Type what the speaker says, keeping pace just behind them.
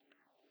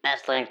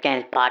Best Linux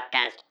Games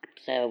Podcast,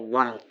 episode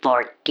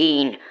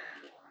 114.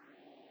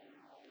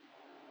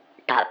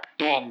 Top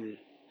 10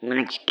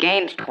 Linux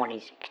Games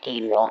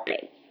 2016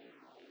 roleplay.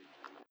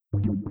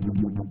 I'm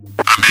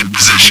in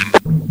position.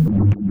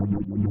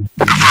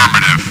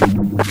 Affirmative.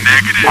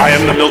 Negative. I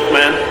am the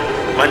milkman.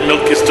 My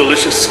milk is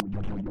delicious.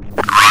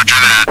 Roger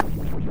that.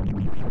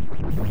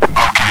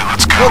 Okay,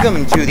 let's go.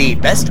 Welcome to the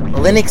Best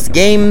Linux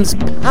Games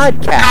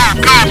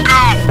Podcast. Go!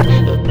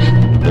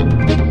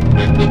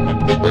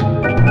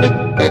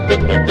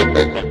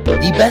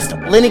 The best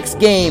Linux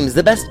games,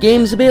 the best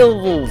games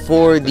available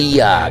for the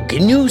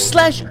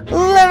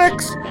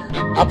GNU/Linux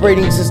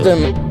operating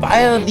system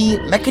via the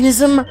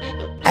mechanism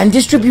and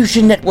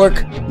distribution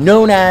network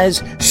known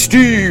as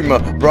Steam,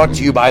 brought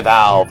to you by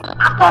Valve.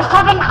 After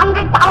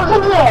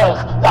 700,000 years,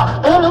 yes,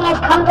 Steam has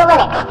come to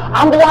Linux,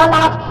 and beyond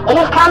that, it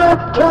has come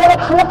to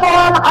Linux in the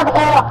form of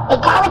an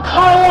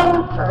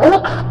egalitarian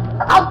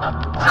Linux-like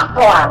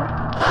platform,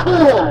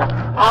 Steam,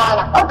 an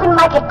open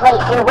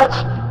marketplace in which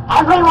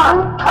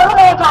everyone, total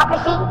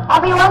meritocracy,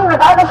 everyone,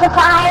 regardless of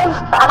size,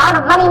 amount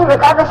of money,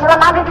 regardless of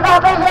amount of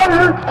developers,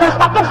 and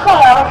prospective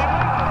sales,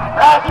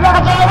 if you have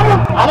a game,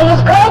 and it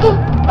is good,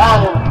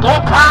 then give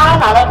it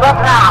time, and it will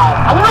thrive,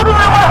 and you will be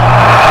rewarded.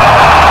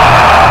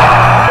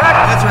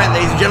 That's right,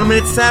 ladies and gentlemen,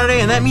 it's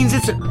Saturday, and that means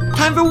it's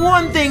time for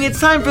one thing.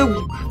 It's time for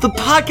the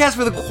podcast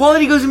where the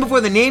quality goes in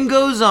before the name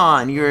goes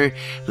on. You're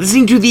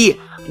listening to the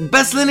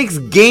Best Linux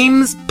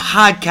Games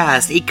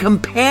Podcast, a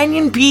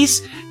companion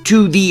piece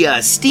to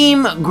the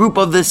Steam group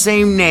of the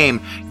same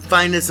name.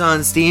 Find us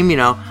on Steam,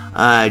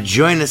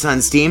 join us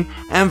on Steam,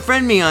 and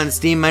friend me on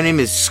Steam. My name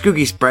is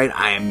Skooky Sprite.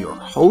 I am your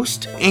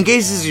host. In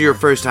case this is your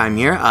first time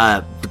here,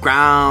 the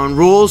ground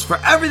rules for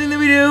everything that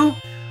we do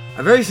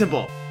are very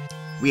simple.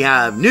 We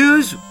have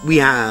news, we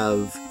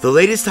have the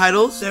latest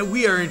titles that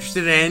we are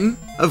interested in,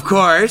 of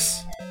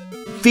course,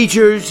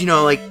 features,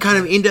 kind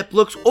of in-depth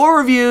looks or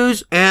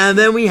reviews, and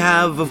then we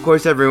have, of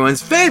course,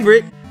 everyone's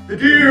favorite, the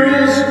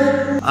deals!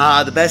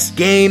 The best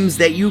games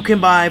that you can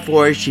buy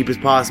for as cheap as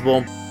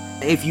possible.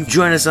 If you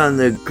join us on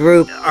the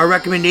group, our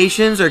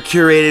recommendations are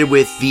curated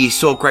with the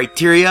sole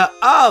criteria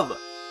of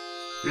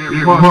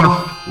it must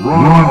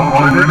run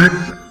on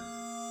Linux,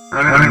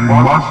 and it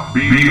must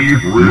be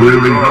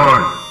really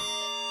good.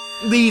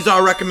 These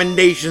are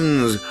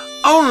recommendations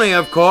only,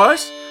 of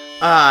course.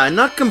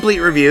 Not complete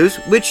reviews,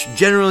 which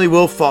generally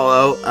will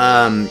follow,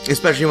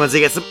 especially once they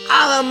get some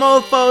other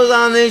mofos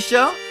on this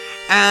show.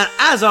 And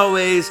as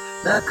always,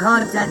 The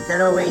content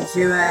that awaits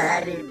you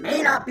ahead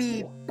may not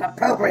be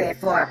appropriate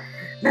for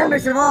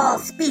members of all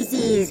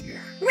species,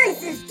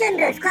 races,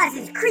 genders,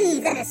 classes,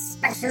 creeds, and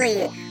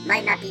especially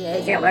might not be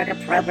age or work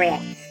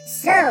appropriate.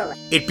 So,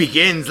 it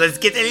begins. Let's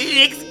get the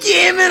Linux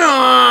gaming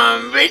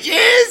on,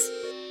 bitches!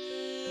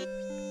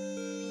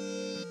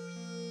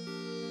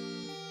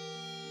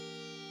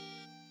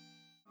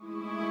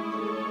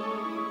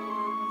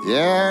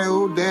 Yeah,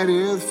 old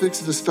Daddy Earth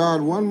fixing to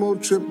start one more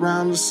trip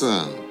round the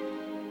sun.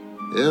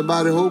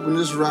 Everybody hoping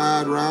this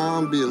ride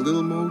round be a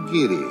little more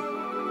giddy,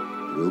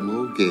 a little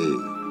more gay.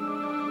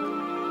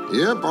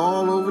 Yep,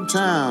 all over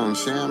town,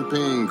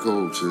 champagne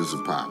coaches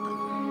are popping.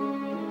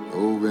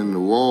 Over in the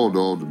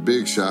Waldorf, the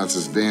big shots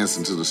is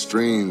dancing to the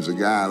streams of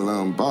Guy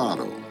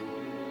Lombardo.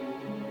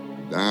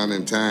 Down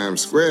in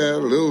Times Square,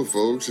 the little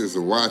folks is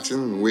watching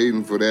and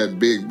waiting for that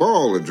big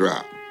ball to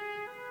drop.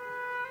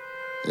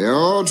 They're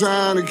all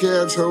trying to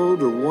catch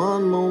hold of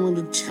one moment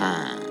at a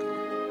time,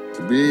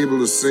 to be able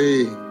to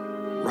say,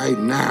 right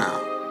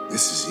now,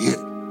 this is it.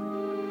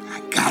 I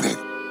got it.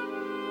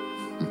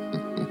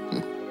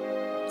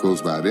 Of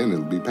course, by then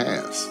it'll be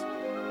past.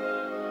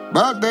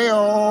 But they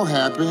all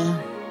happy.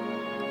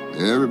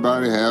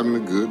 Everybody having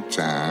a good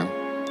time.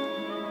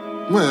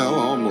 Well,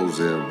 almost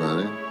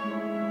everybody.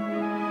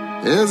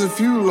 There's a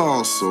few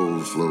lost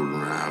souls floating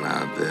around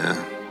out there.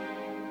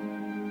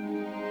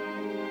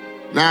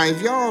 Now,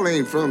 if y'all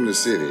ain't from the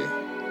city,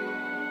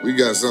 we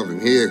got something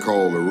here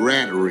called a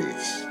rat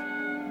race.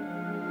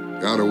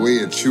 Got a way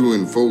of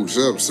chewing folks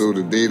up so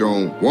that they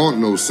don't want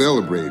no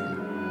celebrating,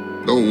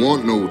 don't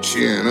want no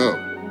cheering up,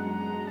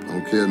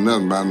 don't care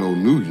nothing about no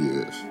New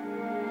Year's.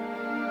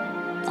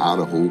 Out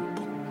of hope,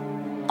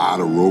 out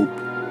of rope,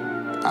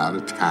 out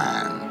of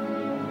time.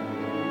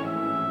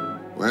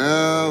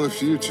 Well, the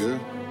future,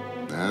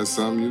 that's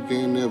something you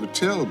can't never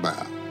tell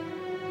about.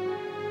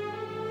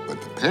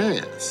 But the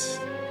past,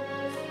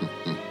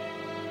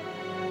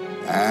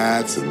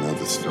 that's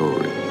another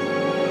story.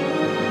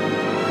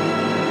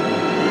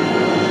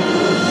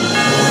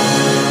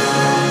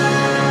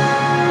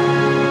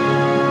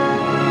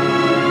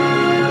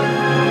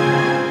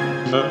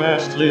 The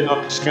Best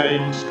Linux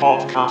Games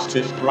Podcast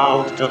is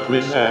proud to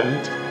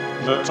present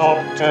the top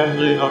 10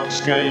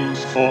 Linux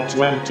games for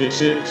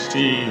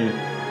 2016.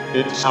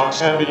 It's our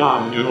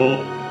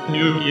semi-annual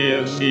New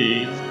Year's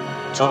Eve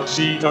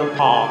tuxedo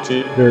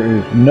party. There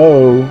is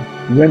no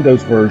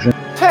Windows version.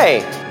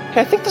 Hey,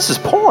 I think this is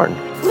porn.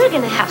 We're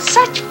gonna have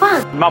such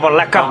fun. And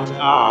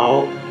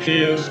now,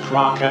 here's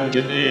Crack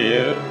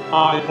Engineer,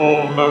 I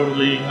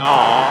formerly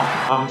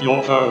are, and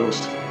your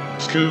host,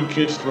 Skook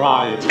is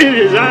right. It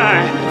is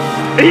I,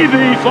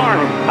 A.B.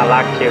 Farnham. I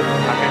like you.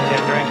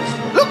 110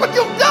 drinks. Look what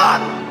you've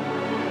done!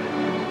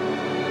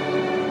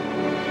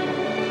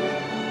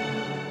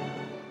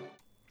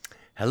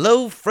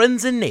 Hello,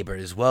 friends and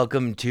neighbors.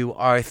 Welcome to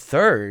our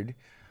third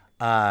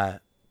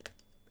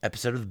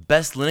episode of the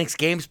Best Linux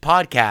Games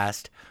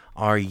Podcast,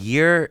 our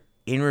year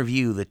in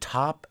review, the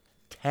top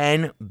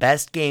 10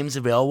 best games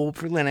available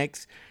for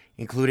Linux,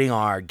 including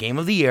our Game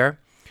of the Year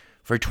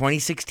for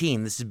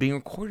 2016. This is being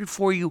recorded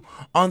for you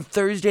on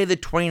Thursday, the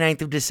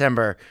 29th of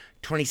December,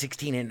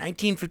 2016 at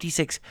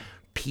 19:56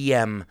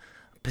 p.m.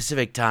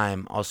 Pacific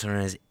Time, also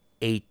known as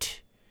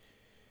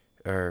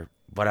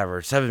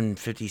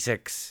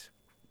 7:56,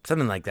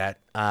 something like that,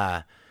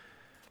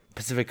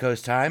 Pacific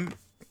Coast Time,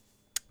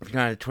 if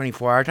you're not at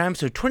 24-hour time.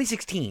 So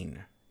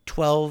 2016,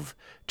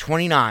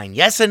 12/29,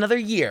 yes, another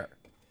year,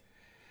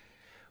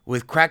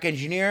 with crack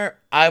engineer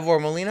Ivor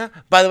Molina.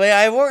 By the way,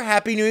 Ivor,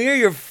 Happy New Year,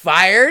 you're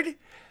fired.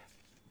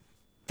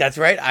 That's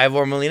right,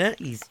 Ivor Molina,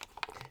 he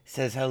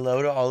says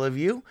hello to all of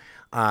you.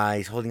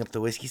 He's holding up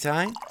the whiskey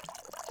sign.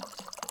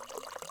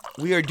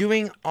 We are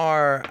doing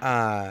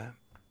our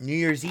New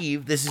Year's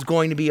Eve. This is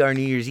going to be our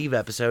New Year's Eve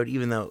episode,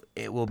 even though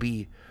it will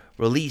be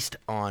released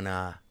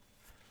on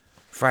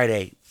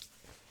Friday,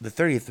 the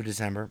 30th of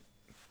December.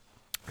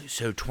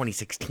 So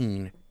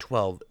 2016,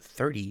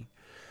 12/30.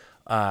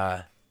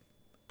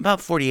 About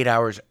 48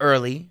 hours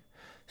early,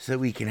 so that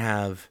we can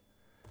have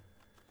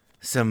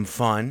some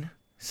fun,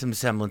 some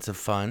semblance of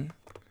fun,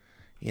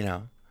 you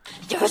know.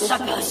 You're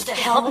supposed to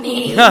help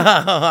me.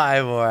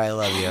 Ivor, I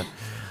love you.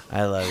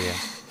 I love you.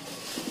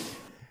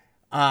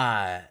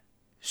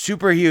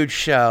 Super huge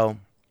show.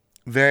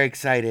 Very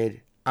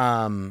excited.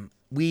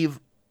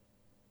 We've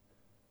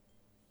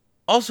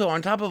also,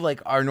 on top of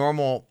like our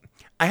normal,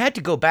 I had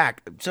to go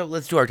back. So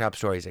let's do our top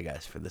stories, I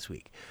guess, for this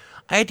week.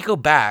 I had to go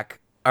back.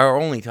 Our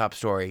only top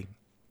story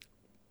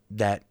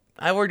that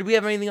or do we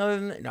have anything other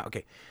than that? No,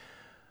 okay.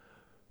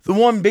 The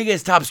one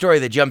biggest top story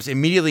that jumps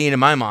immediately into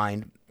my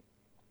mind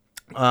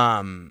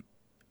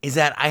is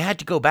that I had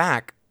to go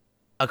back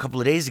a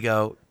couple of days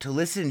ago to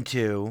listen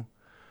to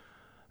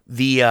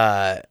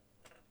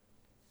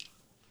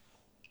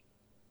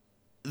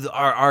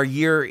our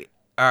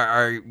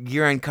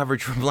year-end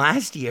coverage from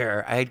last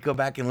year. I had to go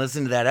back and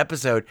listen to that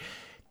episode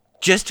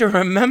just to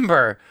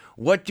remember,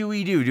 what do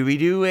we do? Do we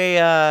do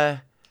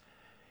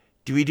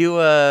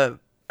a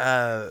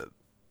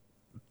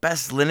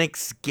Best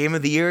Linux Game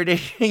of the Year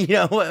edition? You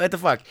know, what the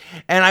fuck?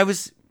 And I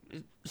was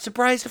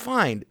surprised to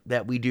find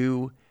that we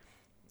do,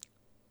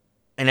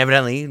 and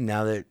evidently,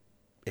 now that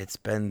it's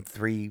been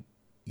 3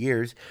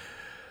 years,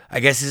 I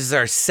guess this is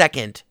our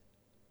second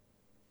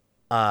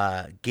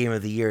Game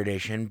of the Year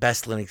edition,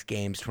 Best Linux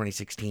Games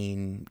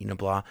 2016,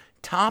 blah.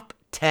 Top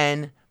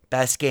 10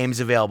 best games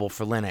available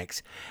for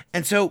Linux.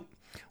 And so,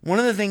 one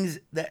of the things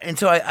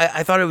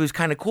I thought it was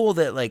kind of cool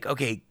that, like,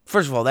 okay,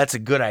 first of all, that's a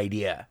good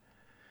idea.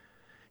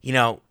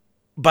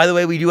 By the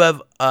way, we do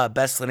have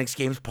Best Linux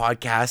Games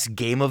Podcast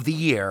Game of the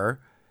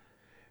Year,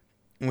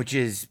 which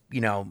is,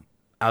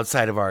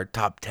 outside of our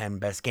top 10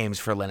 best games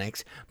for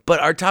Linux. But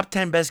our top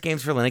 10 best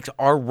games for Linux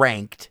are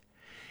ranked.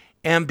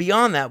 And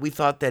beyond that, we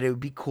thought that it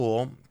would be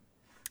cool.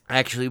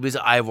 Actually, it was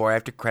Ivor, I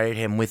have to credit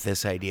him with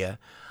this idea,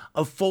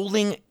 of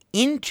folding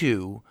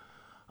into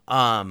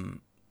our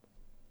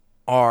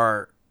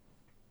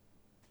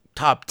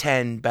top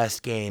 10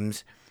 best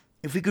games.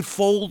 If we could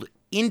fold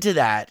into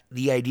that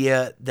the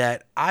idea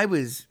that I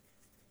was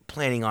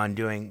planning on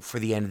doing for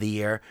the end of the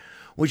year,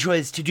 which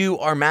was to do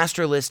our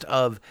master list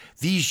of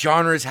these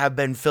genres have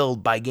been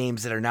filled by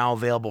games that are now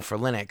available for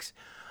Linux.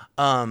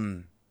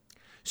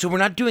 So we're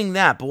not doing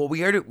that, but what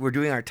we're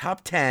doing our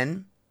top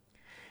 10,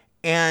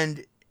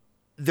 and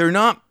they're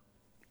not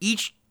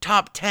each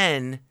top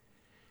 10.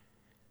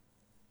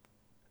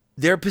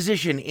 Their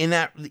position in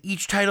that,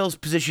 each title's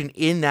position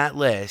in that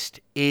list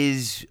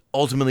is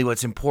ultimately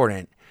what's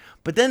important.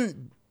 But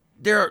then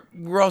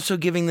we're also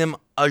giving them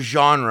a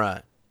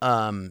genre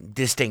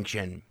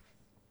distinction.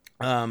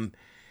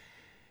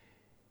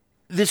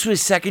 This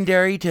was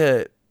secondary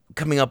to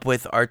coming up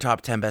with our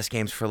top 10 best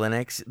games for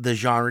Linux, the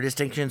genre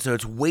distinction. So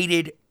it's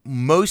weighted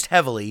most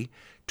heavily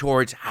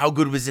towards how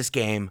good was this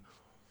game,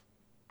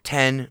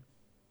 10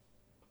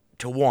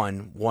 to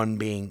 1, 1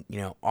 being,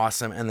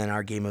 awesome, and then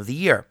our Game of the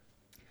Year.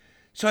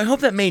 So I hope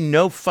that made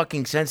no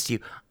fucking sense to you.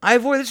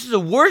 Ivor, this is the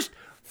worst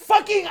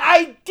fucking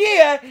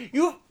idea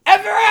you've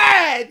ever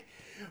had!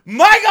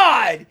 My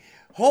God!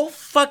 Whole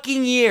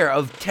fucking year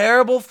of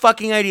terrible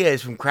fucking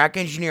ideas from crack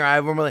engineer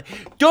Ivor Molina.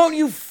 Don't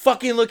you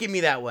fucking look at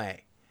me that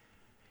way.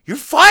 You're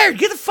fired!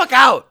 Get the fuck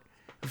out!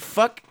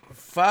 Fuck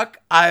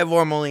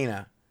Ivor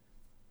Molina.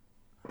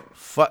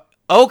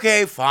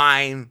 Okay,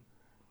 fine.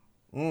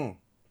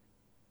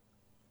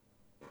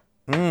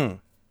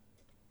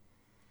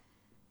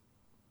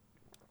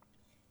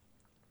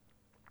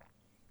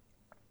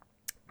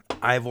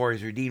 Ivor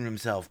has redeemed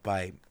himself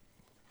by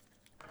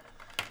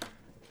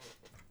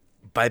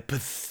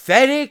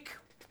pathetic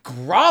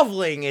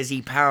groveling as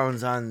he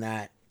pounds on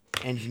that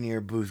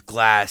engineer booth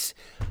glass,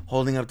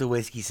 holding up the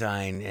whiskey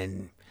sign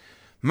and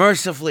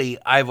mercifully,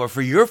 Ivor,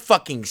 for your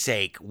fucking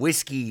sake,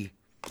 whiskey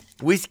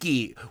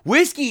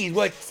is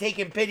what's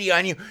taking pity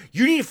on you.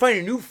 You need to find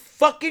a new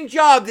fucking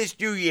job this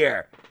new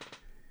year.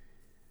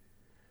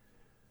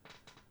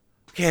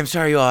 Okay, I'm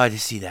sorry you all had to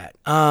see that.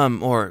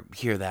 Or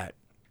hear that.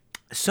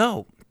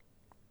 So,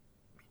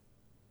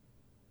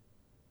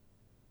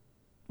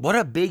 what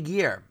a big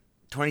year.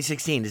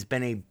 2016 has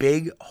been a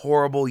big,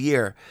 horrible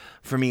year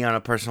for me on a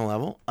personal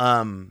level.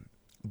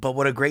 But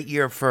what a great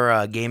year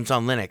for games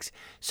on Linux.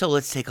 So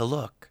let's take a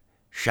look,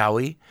 shall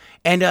we?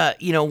 And,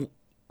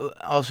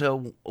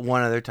 also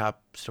one other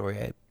top story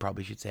I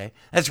probably should say.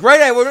 That's right,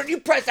 Ivor, don't you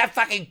press that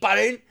fucking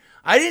button.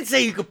 I didn't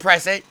say you could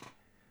press it.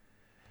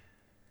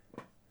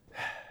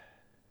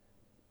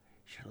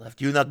 Should have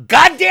left you in the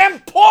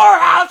goddamn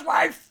poorhouse where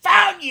I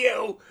found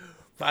you.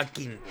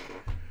 Fucking...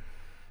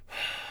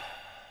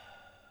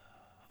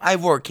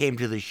 Ivor came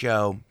to the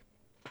show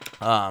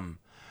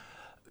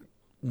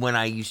when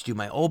I used to do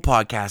my old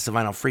podcast, The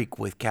Vinyl Freak,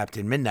 with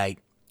Captain Midnight.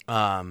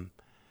 And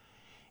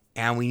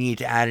we needed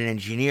to add an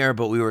engineer,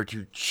 but we were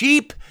too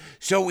cheap,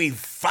 so we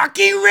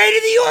fucking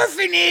raided the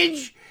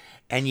orphanage.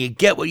 And you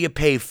get what you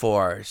pay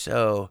for.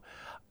 So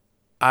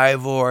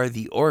Ivor,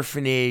 the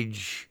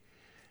orphanage,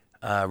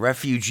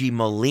 refugee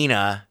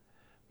Molina,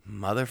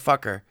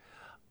 motherfucker.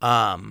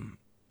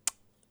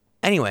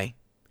 Anyway.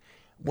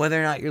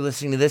 Whether or not you're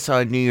listening to this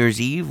on New Year's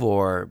Eve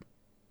or,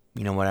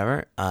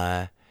 whatever,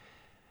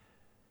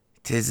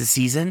 'tis the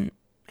season.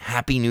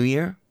 Happy New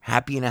Year.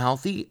 Happy and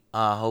healthy.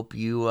 Hope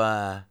you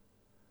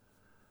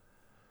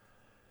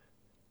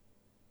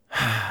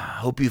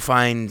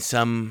find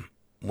some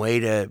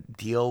way to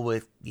deal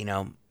with,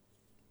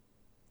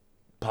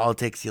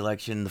 politics, the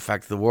election, the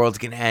fact that the world's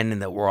going to end and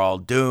that we're all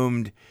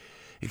doomed,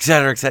 et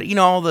cetera, et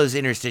cetera. All those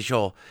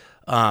interstitial,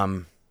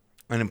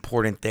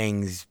 unimportant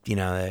things,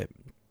 that...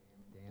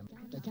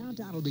 The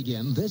countdown will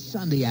begin this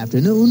Sunday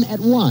afternoon at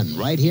 1,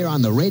 right here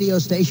on the radio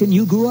station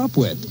you grew up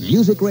with,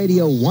 Music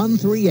Radio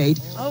 138.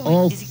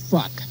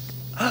 Fuck.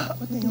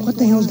 What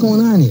the hell's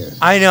going on here?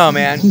 I know,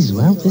 man.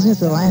 Well, isn't it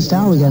the last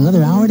hour? We got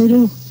another hour to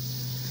do?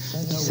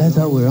 I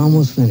thought we were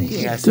almost finished.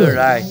 Yeah, so did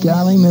I.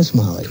 Golly, Miss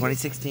Molly.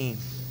 2016.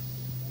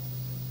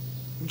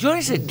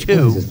 Johnny said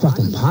 2. This is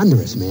fucking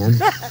ponderous, man.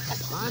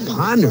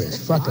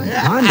 Ponderous. Fucking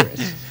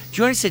ponderous.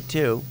 Johnny said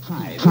 2.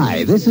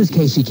 Hi, this is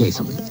Casey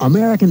Kasem.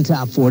 American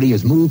Top 40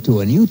 has moved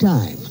to a new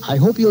time. I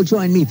hope you'll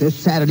join me this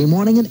Saturday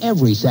morning and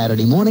every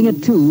Saturday morning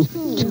at 2.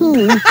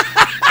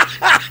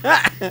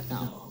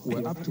 Now,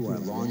 we're up to our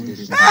long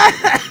distance.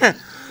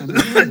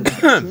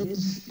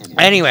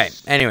 Anyway.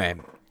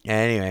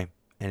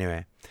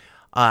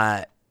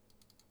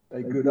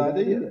 A good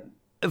idea.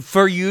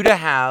 For you to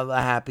have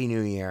a happy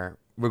new year,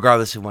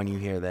 regardless of when you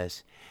hear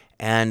this.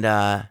 And,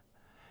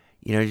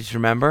 just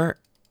remember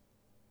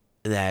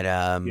that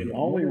it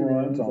only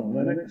runs on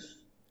Linux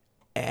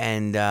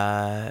and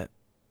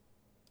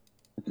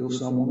until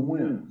someone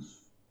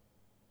wins.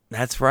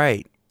 That's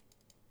right.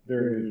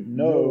 There is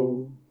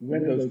no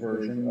Windows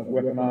version of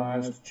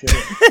weaponized chips.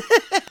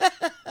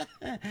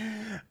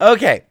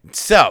 Okay,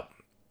 so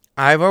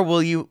Ivor,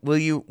 will you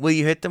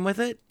hit them with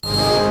it?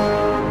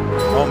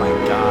 Oh my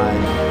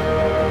God.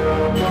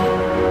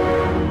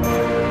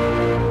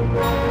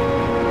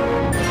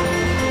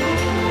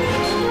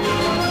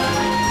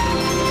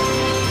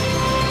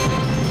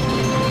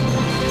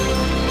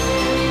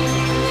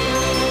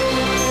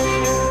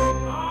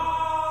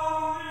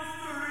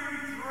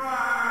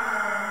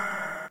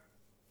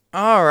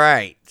 All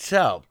right,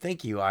 so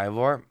thank you,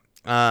 Ivor.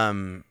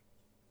 I'm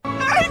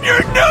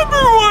your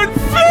 #1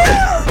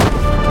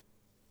 fan.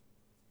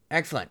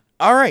 Excellent.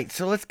 All right,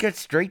 so let's get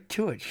straight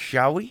to it,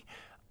 shall we?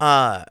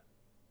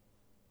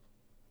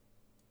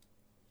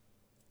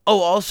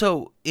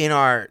 Also in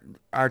our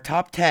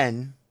top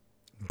 10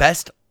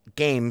 best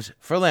games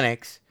for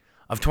Linux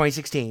of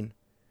 2016,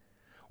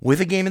 with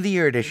a Game of the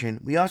Year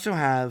edition, we also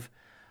have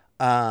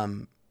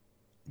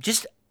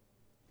just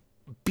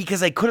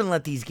because I couldn't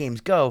let these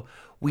games go.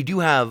 We do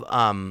have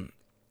a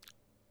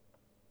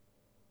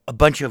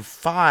bunch of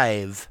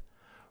 5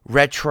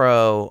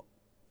 retro,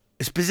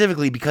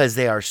 specifically because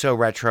they are so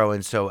retro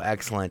and so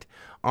excellent,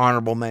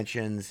 honorable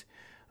mentions.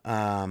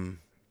 And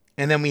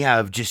then we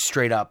have just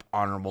straight up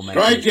honorable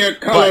mentions. Strike your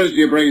colors,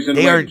 you brazen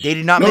witch. They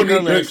did not no make our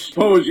need to list.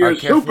 expose your Are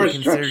carefully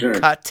superstructure.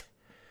 considered cut.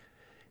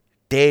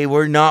 They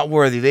were not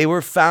worthy. They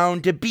were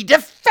found to be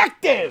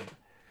defective.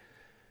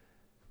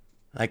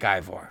 Like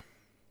Ivor.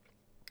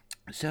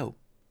 So,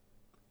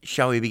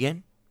 shall we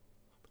begin?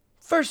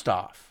 First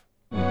off,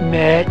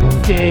 Matt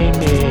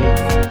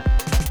Damon.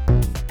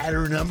 At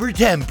our number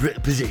 10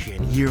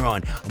 position here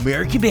on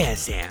American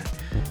Bandstand.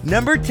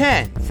 Number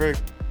 10 for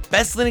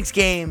Best Linux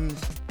Games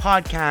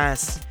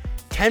Podcasts,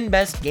 10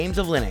 Best Games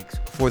of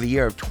Linux for the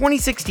year of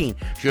 2016.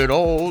 Should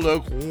old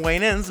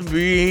acquaintance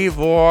be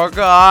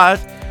forgot?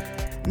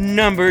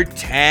 Number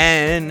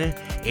 10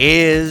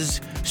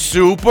 is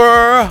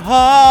Super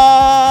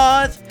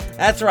Hot.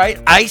 That's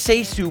right, I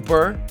say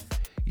super.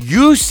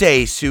 You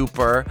say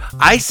super,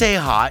 I say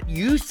hot,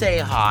 you say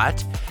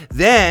hot,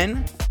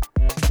 then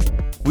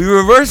we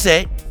reverse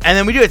it, And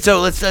then we do it. So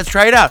let's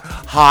try it out.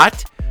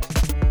 Hot.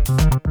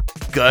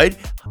 Good.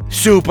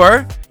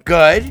 Super.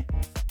 Good.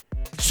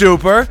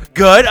 Super.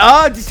 Good.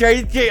 Oh, just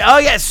try to. Oh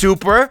yeah.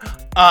 Super.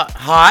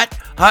 Hot.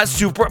 Hot.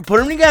 Super. Put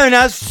them together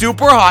now.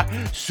 Super hot.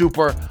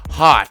 Super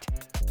hot.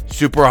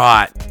 Super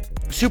hot.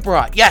 Super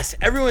hot. Yes,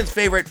 everyone's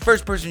favorite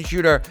first-person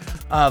shooter,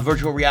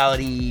 virtual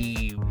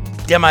reality,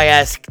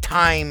 demi-esque,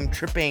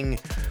 time-tripping,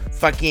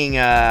 fucking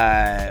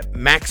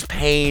Max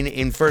Payne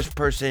in first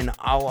person,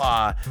 a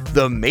la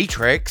The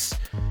Matrix.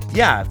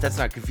 Yeah, if that's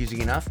not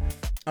confusing enough.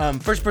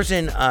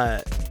 First-person,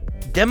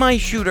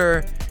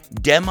 demi-shooter,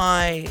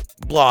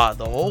 demi-blah.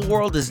 The whole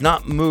world does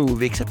not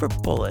move except for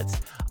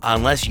bullets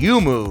unless you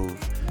move.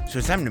 So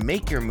it's time to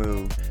make your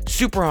move.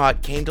 Super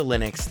Hot came to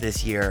Linux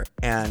this year,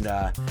 and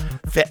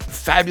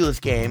fabulous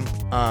game.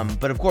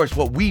 But of course,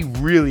 what we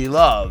really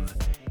love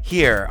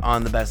here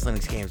on the Best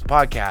Linux Games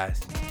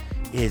podcast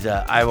is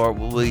Ivor.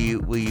 Will you?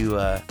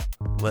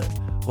 What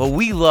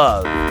we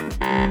love?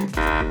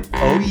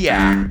 Oh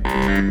yeah,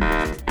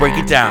 break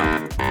it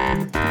down.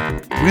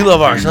 We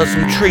love ourselves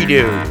some Tree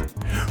Dude.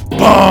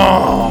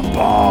 Boom,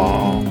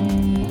 boom.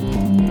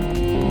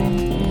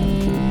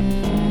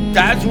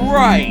 That's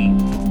right.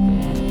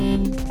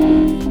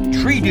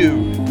 Tree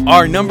Dude,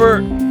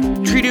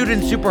 Tree Dude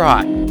and Super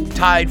Hot,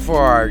 tied for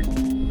our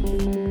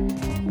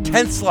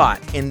 10th slot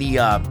in the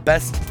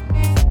Best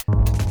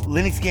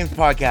Linux Games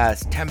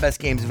podcast, 10 best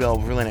games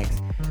available for Linux.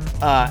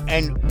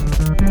 And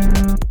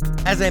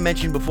as I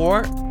mentioned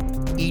before,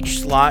 each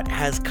slot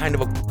has kind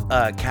of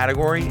a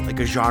category, like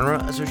a genre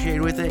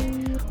associated with it.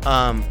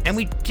 And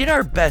we did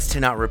our best to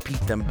not repeat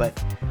them, but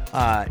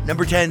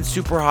number 10,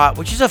 Super Hot,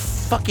 which is a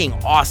fucking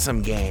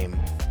awesome game.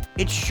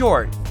 It's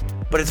short,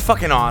 but it's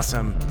fucking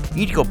awesome. You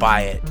need to go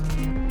buy it.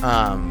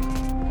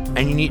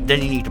 And you need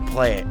to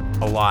play it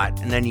a lot,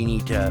 and then you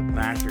need to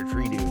master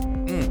Tree Dude.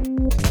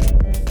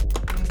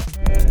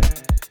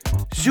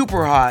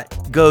 Super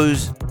Hot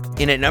goes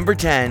in at number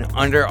 10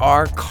 under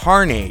our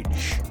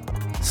Carnage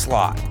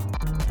slot,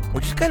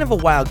 which is kind of a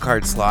wild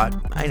card slot.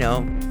 I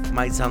know,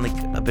 might sound like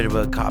a bit of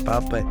a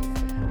cop-out, but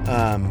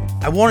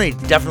I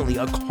wanted definitely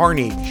a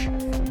Carnage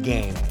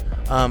game.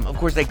 Of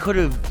course, I could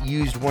have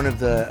used one of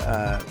the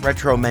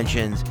retro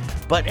mentions,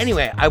 but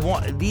anyway,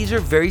 these are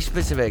very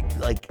specific.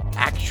 Like,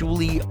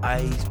 actually,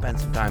 I spent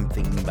some time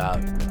thinking about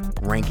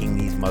ranking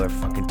these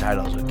motherfucking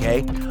titles.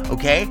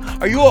 Okay?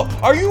 Are you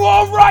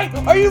all right?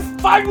 Are you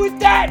fine with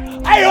that?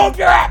 I hope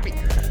you're happy.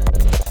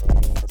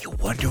 You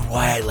wonder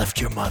why I left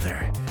your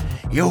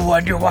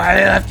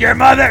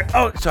mother.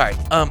 Oh, sorry.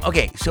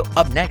 Okay. So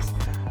up next,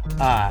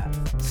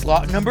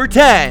 slot number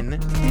 10.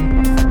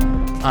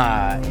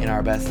 In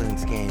our Best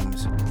Linux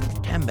Games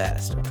 10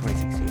 Best of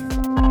 2016.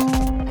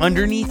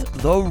 Underneath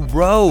the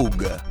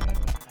Rogue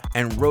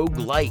and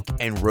Roguelike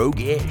and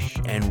Rogue-ish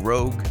and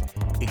Rogue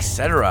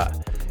etc.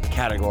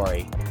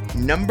 category,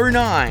 number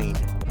 9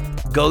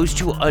 goes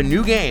to a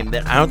new game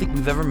that I don't think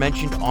we've ever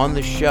mentioned on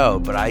the show,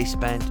 but I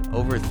spent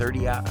over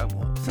 30 hours,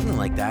 something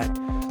like that.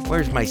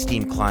 Where's my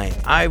Steam client?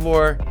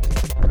 Ivor.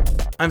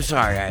 I'm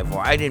sorry, Ivor.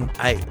 I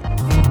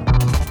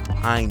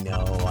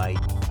know.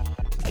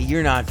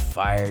 You're not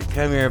fired.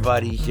 Come here,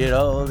 buddy. Shit,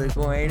 all the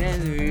coin.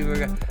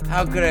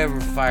 How could I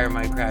ever fire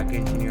my crack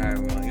engineer?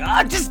 I'm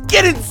like, just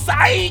get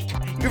inside.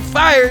 You're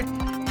fired.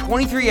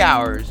 23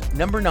 hours.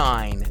 Number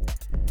 9.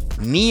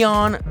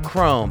 Neon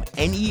Chrome.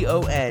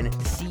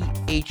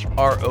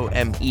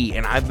 NeonChrome.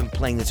 And I've been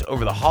playing this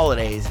over the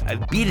holidays.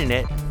 I've beaten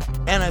it,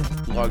 and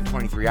I've logged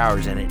 23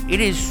 hours in it. It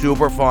is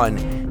super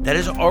fun. That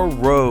is our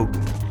Rogue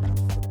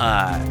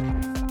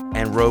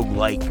and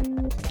Roguelike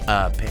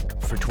pick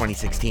for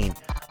 2016.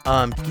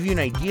 To give you an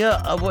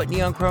idea of what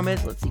Neon Chrome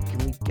is, let's see, can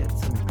we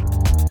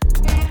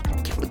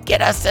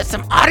get us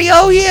some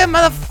audio here,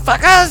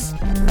 motherfuckers?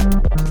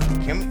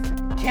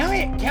 Can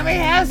we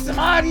have some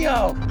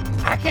audio?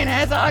 I can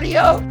have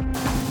audio.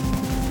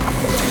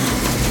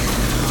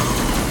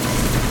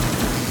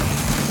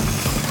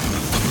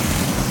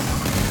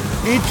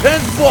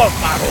 Intense boss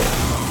battle.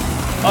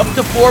 Up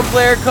to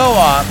 4-player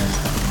co-op.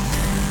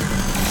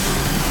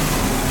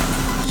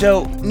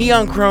 So,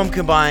 Neon Chrome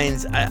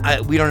combines,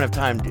 we don't have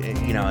time to,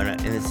 and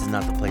this is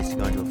not the place to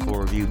go into a full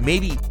review.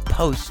 Maybe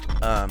post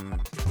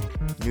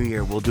New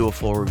Year, we'll do a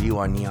full review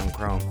on Neon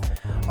Chrome.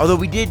 Although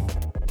we did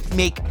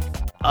make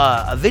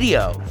a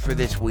video for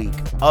this week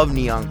of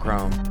Neon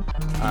Chrome.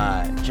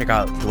 Check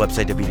out the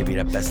website,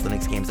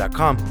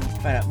 www.bestlinuxgames.com, to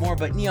find out more.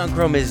 But Neon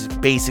Chrome is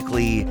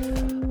basically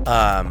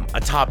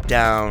a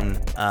top-down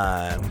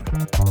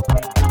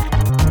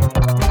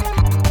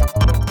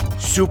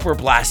Super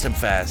Blastem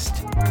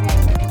Fest.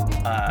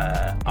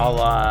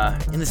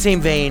 In the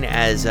same vein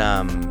as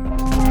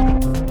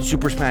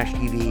Super Smash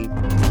TV,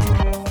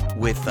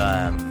 with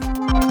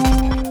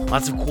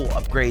lots of cool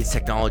upgrades,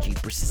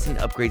 persistent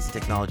upgrades in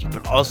technology,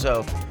 but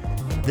also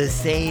the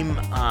same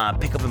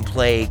pick up and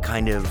play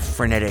kind of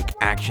frenetic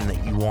action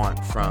that you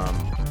want from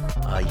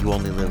You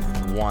Only Live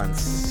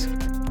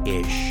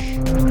Once-ish.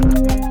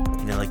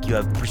 Like you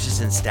have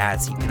persistent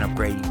stats, you can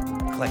upgrade,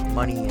 collect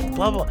money and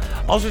blah, blah,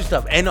 all sorts of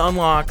stuff. And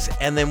unlocks,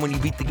 and then when you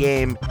beat the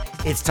game,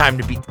 it's time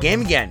to beat the game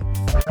again.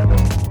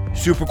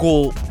 Super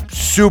cool,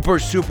 super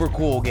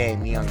cool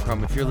game, Neon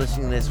Chrome. If you're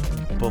listening to this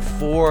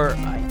before,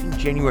 I think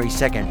January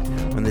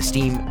 2nd, when the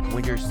Steam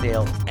Winter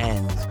Sale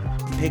ends,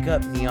 pick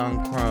up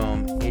Neon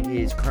Chrome. It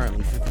is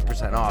currently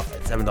 50% off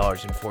at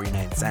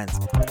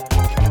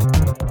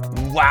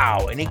 $7.49.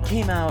 Wow, and it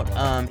came out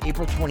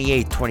April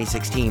 28th,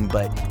 2016,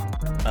 but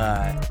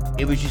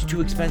it was just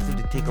too expensive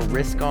to take a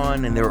risk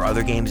on, and there were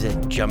other games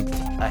that jumped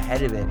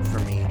ahead of it for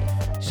me.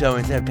 So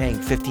instead of paying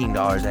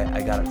 $15,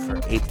 I got it for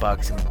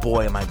 $8, and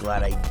boy, am I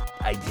glad I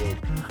did.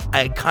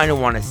 I kind of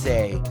want to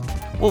say,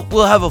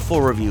 we'll have a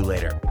full review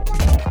later.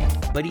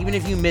 But even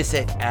if you miss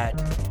it at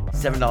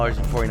 $7.49,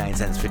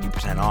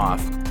 50%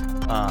 off,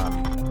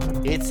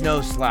 it's no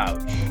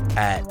slouch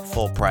at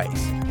full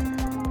price.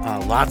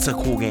 Lots of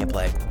cool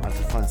gameplay, lots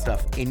of fun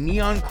stuff. In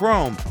Neon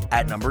Chrome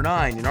at number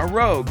 9 in our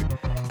Rogue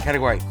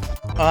category.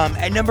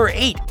 At number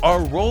 8,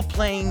 our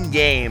role-playing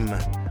game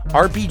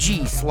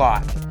RPG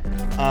slot.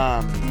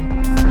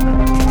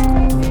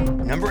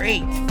 Number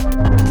 8.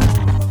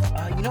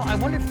 I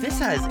wonder if this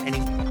has any.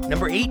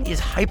 Number 8 is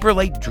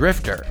Hyperlight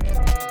Drifter.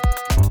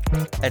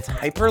 That's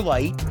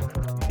Hyperlight,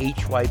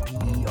 HYPERLIGHT,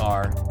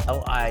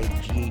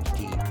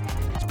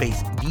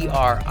 space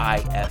DRIFTER.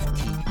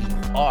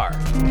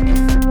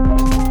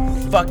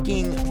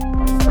 Fucking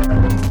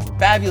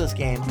fabulous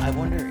game. I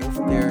wonder if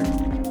they're.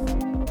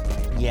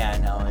 Yeah,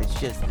 no, it's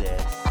just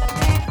this.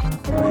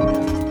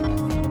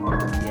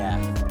 Yeah.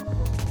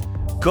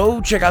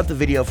 Go check out the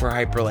video for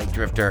Hyperlight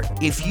Drifter.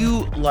 If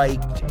you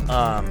liked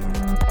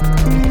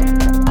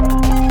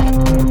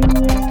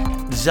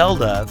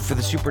Zelda for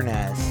the Super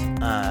NES,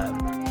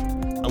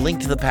 A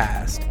Link to the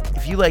Past.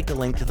 If you liked A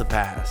Link to the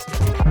Past,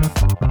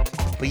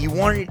 but you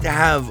wanted it to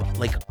have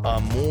like a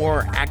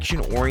more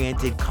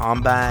action-oriented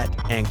combat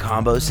and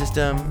combo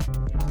system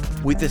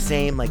with the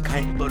same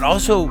but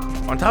also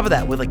on top of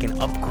that with like an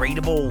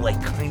upgradable,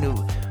 like kind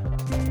of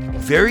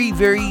very,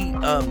 very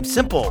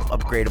simple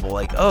upgradable,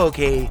 like, oh,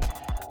 okay,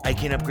 I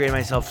can upgrade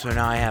myself so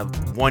now I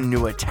have one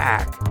new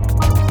attack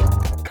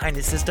kind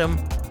of system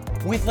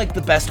with like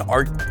the best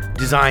art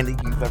design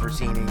that you've ever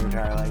seen in your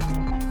entire life.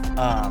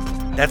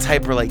 That's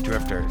Hyperlight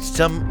Drifter.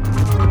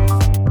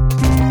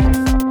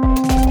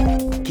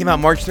 Came out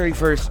March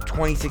 31st,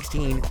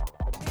 2016.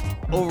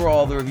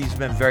 Overall, the reviews have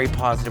been very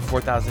positive.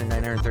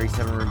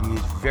 4,937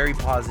 reviews. Very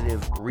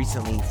positive.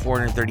 Recently,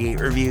 438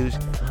 reviews.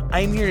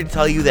 I am here to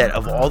tell you that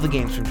of all the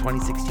games from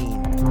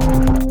 2016,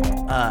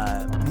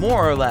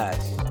 more or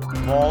less,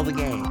 of all the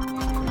games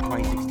from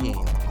 2016,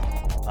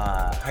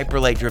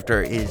 Hyperlight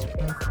Drifter is...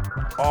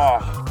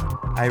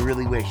 I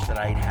really wish that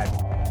I'd had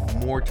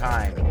more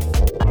time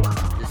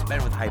to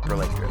spend with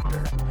Hyperlight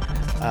Drifter.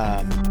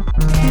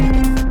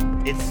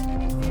 It's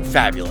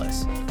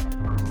fabulous.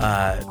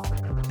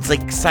 It's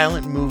like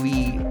silent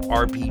movie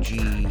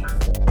RPG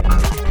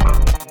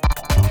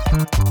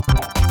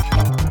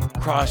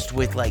crossed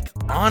with like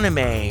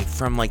anime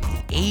from like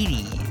the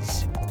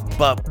 80s,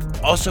 but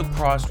also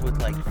crossed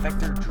with like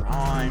vector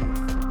drawn,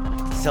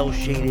 cell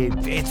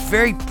shaded. It's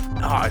very,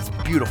 it's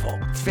beautiful.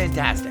 It's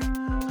fantastic.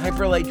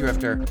 Hyperlight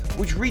Drifter,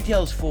 which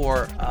retails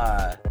for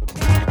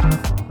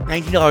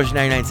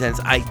 $19.99.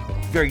 I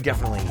very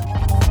definitely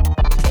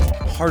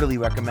heartily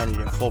recommend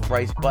it at full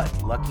price, but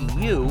lucky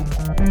you,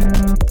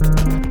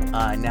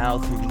 now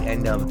through the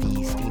end of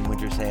the Steam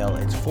Winter Sale,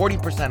 it's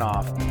 40%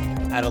 off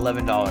at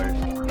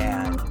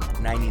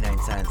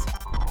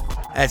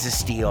 $11.99. That's a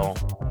steal.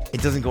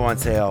 It doesn't go on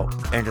sale,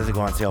 and it doesn't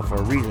go on sale for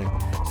a reason.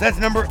 So that's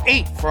number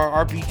 8 for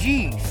our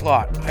RPG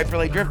slot,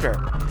 Hyperlight Drifter.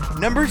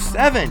 Number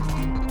 7,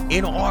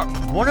 in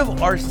one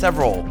of our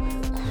several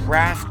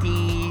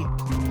crafty,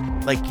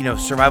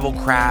 survival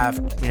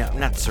craft,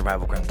 not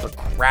survival craft, but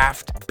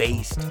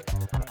craft-based,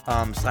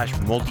 slash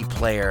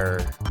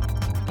multiplayer,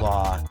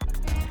 blah,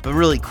 but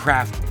really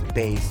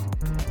craft-based.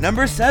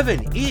 Number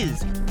 7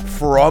 is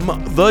From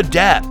the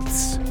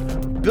Depths.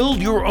 Build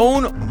your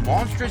own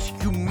monstrous,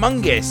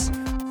 humongous,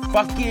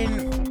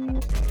 fucking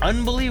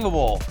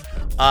unbelievable,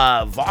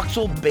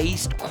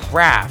 voxel-based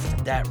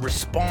craft that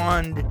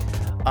respond,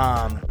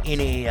 in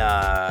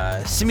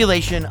a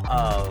simulation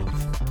of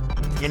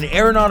an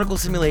aeronautical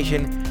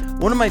simulation.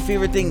 One of my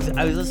favorite things,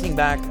 I was listening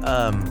back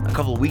a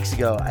couple of weeks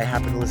ago. I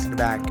happened to listen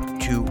back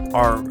to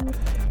our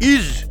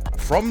Is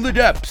From the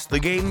Depths, the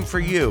game for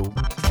you.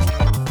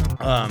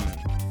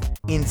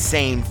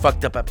 Insane,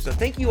 fucked up episode.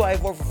 Thank you,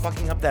 Ivor, for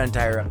fucking up that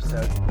entire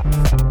episode.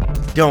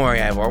 Don't worry,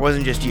 Ivor. It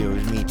wasn't just you, it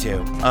was me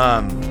too.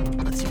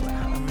 Let's see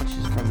how much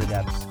is From the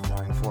Depths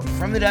going for.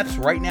 From the Depths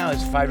right now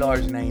is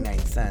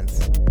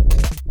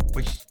 $5.99,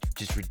 which is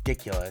just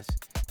ridiculous.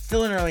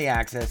 Still in early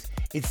access.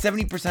 It's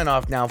 70%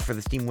 off now for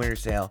the Steam Winter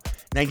Sale.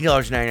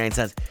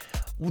 $19.99.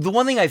 The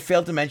one thing I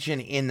failed to mention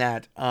in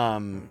that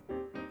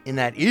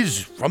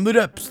Is From the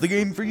Depths, the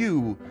game for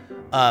you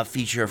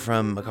feature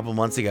from a couple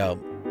months ago.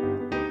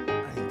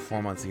 I think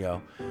 4 months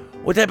ago.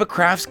 What type of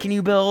crafts can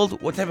you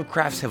build? What type of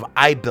crafts have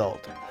I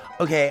built?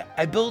 Okay,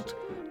 I built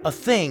a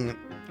thing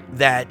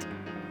that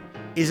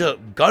is a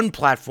gun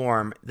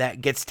platform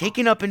that gets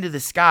taken up into the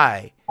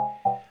sky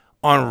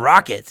on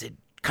rockets. It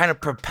kind of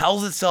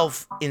propels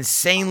itself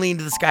insanely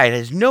into the sky. It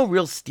has no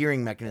real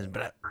steering mechanism,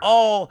 but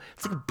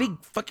it's like a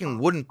big fucking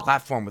wooden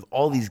platform with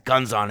all these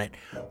guns on it,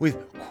 with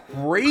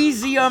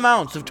crazy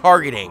amounts of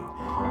targeting,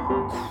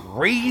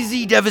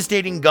 crazy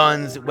devastating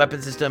guns,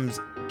 weapon systems,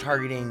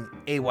 targeting,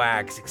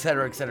 AWACS,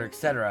 etc., etc.,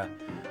 etc.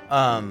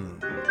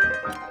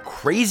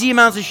 Crazy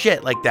amounts of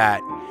shit like that.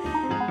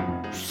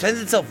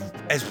 Sends itself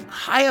as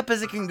high up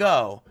as it can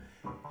go,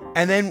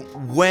 and then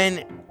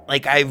when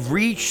I've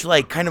reached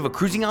kind of a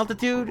cruising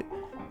altitude,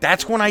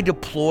 that's when I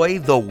deploy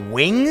the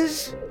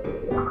wings,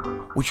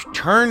 which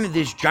turn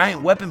this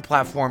giant weapon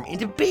platform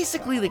into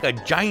basically like a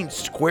giant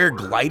square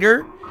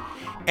glider.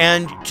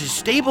 And to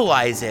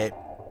stabilize it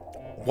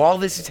while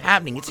this is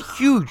happening, it's a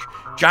huge,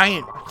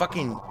 giant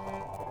fucking,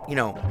 what do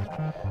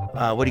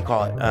you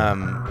call it?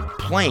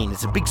 Plane.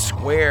 It's a big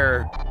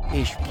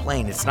square-ish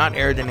plane. It's not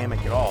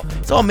aerodynamic at all.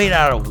 It's all made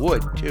out of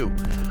wood, too.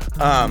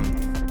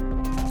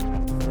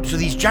 So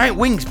these giant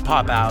wings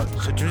pop out,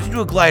 so it turns into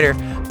a glider,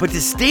 but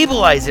to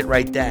stabilize it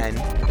right then,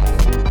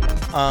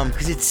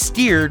 because it's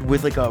steered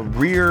with like a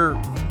rear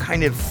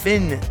kind of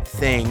fin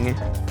thing,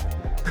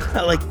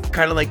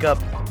 kind of like a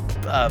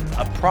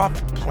prop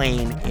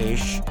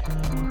plane-ish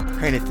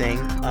kind of thing,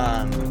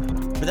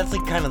 but that's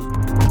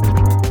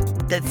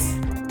that's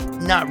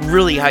not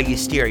really how you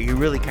steer it. You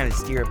really kind of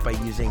steer it by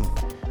using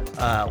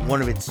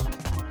one of its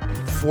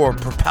 4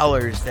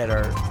 propellers that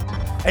are,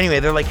 anyway,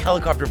 they're like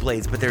helicopter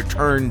blades, but they're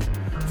turned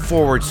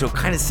forward, so it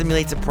kind of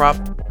simulates a prop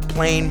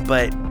plane,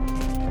 but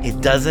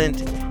it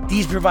doesn't.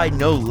 These provide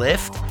no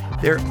lift.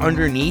 They're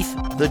underneath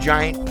the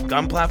giant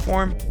gun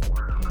platform.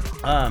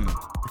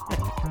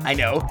 I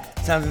know,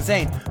 sounds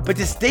insane, but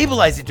to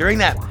stabilize it during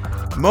that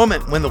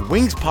moment when the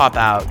wings pop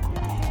out,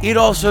 it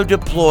also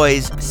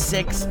deploys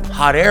 6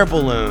 hot air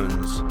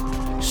balloons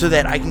so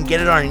that I can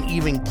get it on an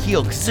even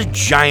keel, because it's a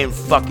giant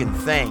fucking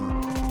thing.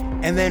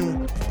 And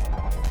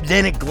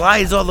then it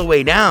glides all the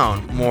way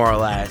down, more or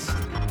less.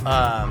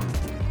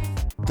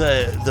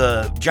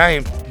 The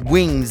giant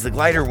wings, the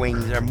glider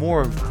wings, are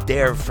more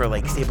there for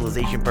like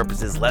stabilization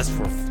purposes, less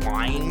for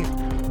flying,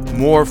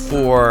 more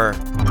for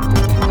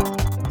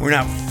we're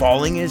not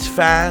falling as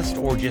fast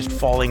or just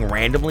falling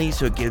randomly,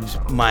 so it gives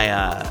my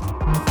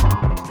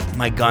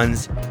my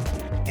guns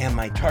and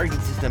my targeting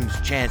systems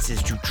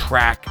chances to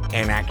track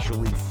and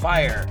actually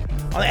fire.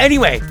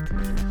 Anyway,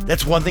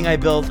 that's one thing I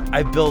built.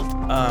 I built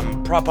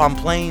prop on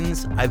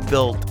planes. I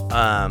built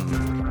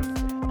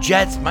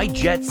jets. My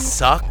jets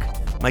suck.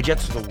 My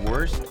jets are the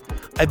worst.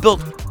 I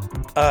built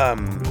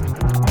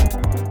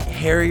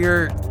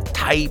Harrier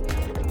type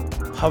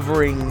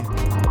hovering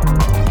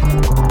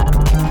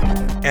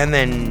and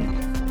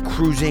then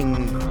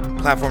cruising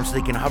platforms so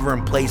they can hover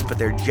in place, but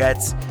they're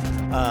jets.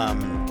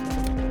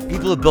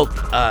 People have built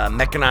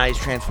mechanized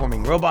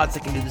transforming robots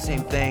that can do the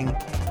same thing,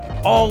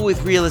 all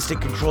with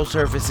realistic control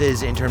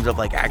surfaces in terms of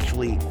like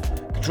actually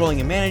controlling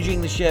and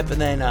managing the ship,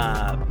 and then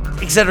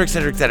etc.,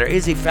 etc., etc. It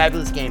is a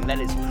fabulous game that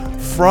is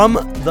From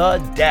the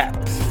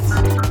Depths.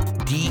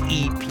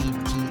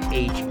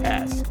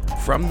 DEPTHS.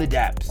 From the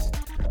Depths.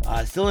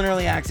 Still in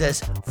early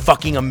access.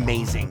 Fucking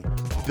amazing.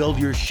 Build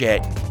your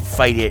shit.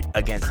 Fight it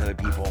against other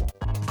people.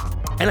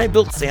 And I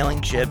built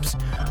sailing ships.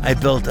 I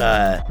built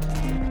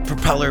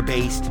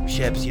propeller-based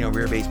ships,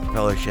 rear-based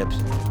propeller ships.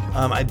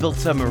 I built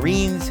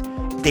submarines.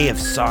 They have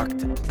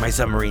sucked. My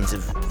submarines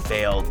have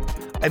failed.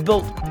 I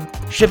built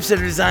ships that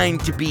are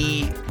designed to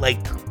be like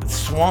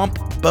swamp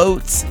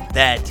boats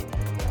that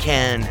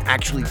can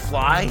actually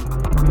fly.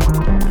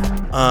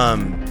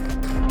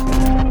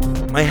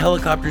 My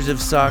helicopters have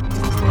sucked.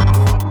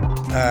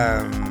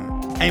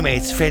 Anyway,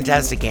 it's a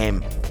fantastic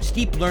game.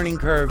 Steep learning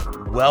curve,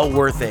 well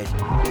worth it.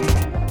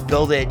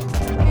 Build it,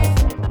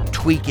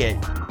 tweak it,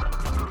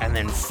 and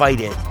then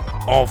fight it,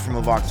 all from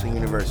a voxel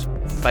universe.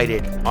 Fight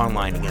it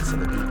online against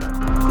other people.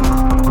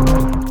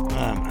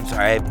 I'm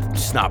sorry, I have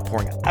snot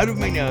pouring out of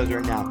my nose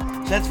right now.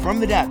 So that's From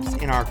the Depths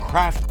in our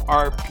craft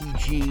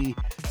RPG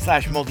 /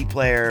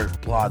 multiplayer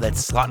blah. That's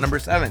slot number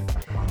 7.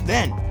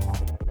 Then,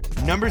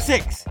 number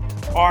 6,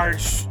 our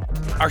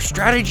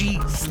strategy /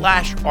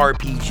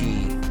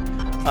 RPG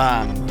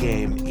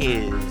game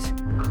is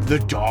The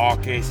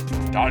Darkest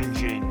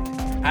Dungeon,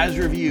 as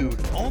reviewed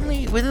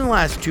only within the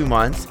last 2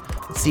 months.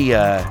 Let's see,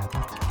 I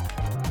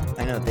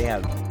know they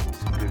have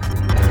some good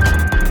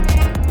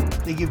video.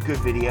 They give good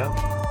video.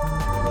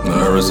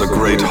 There is a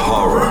great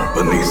horror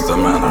beneath the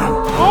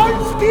manor.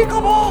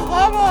 Unspeakable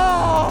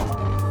horror!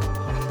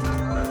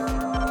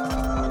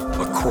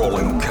 A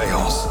crawling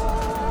chaos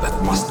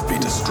that must be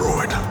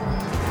destroyed.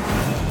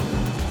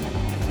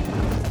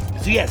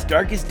 So yes,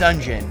 Darkest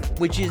Dungeon,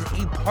 which is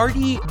a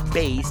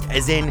party-based,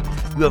 as in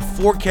you have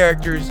 4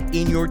 characters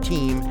in your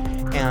team,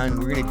 and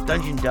we're going to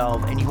dungeon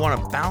delve, and you want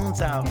to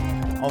balance out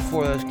all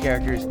 4 of those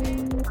characters.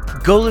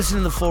 Go listen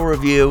to the full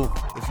review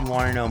if you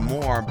want to know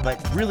more, but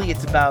really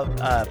it's about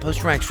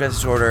post-traumatic stress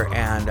disorder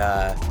and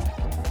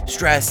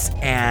stress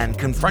and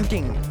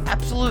confronting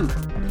absolute,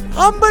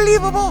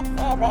 unbelievable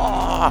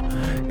horror,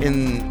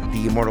 in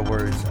the immortal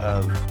words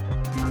of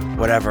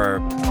whatever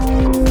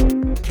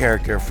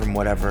character from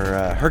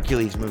whatever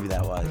Hercules movie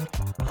that was.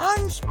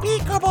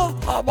 Unspeakable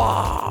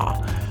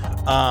horror.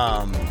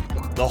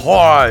 The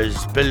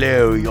horrors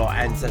below your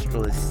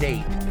ancestral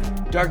estate.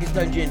 Darkest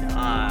Dungeon,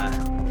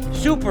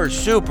 super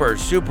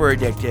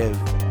addictive.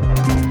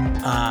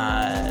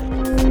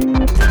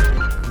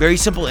 Very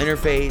simple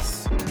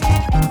interface.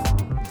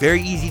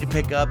 Very easy to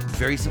pick up.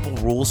 Very simple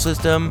rule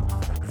system.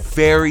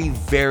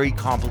 Very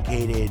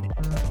complicated,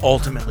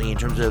 ultimately, in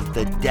terms of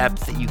the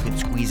depth that you can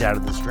squeeze out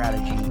of the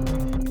strategy,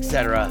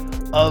 etc.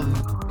 of,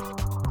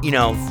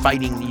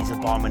 fighting these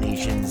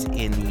abominations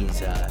in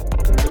these,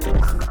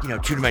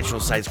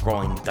 two-dimensional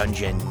side-scrolling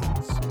dungeons,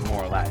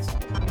 more or less.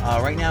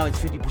 Right now, it's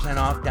 50%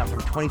 off, down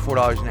from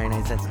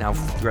 $24.99 now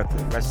throughout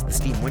the rest of the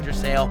Steam Winter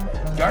Sale.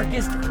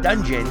 Darkest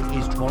Dungeon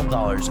is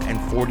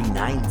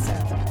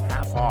 $12.49,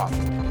 half off.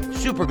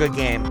 Super good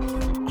game.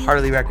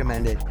 Heartily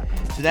recommend it.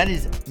 So that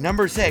is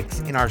number 6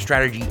 in our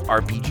strategy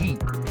RPG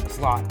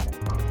slot.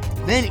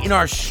 Then in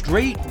our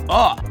straight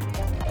up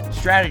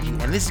strategy,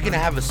 and this is going to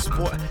have a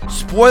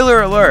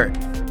spoiler alert,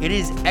 it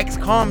is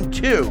XCOM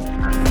 2,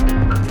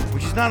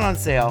 which is not on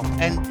sale,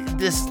 and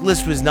this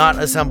list was not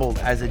assembled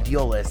as a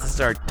deal list. This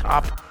is our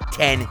top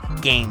 10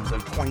 games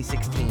of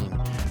 2016.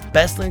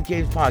 Best Linux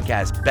Games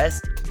Podcast,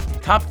 best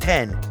top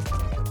 10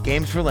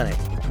 games for Linux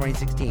of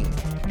 2016.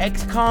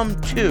 XCOM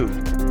 2.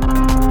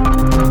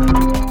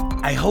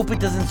 I hope it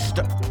doesn't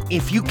start.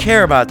 If you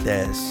care about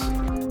this,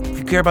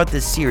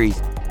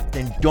 series,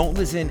 then don't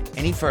listen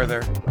any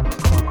further.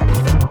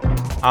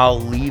 I'll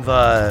leave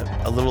a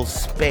little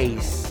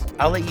space.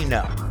 I'll let you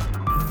know.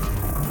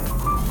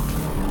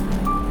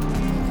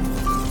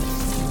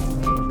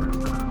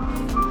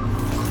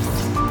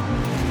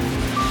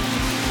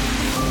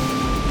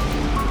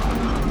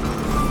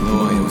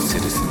 Loyal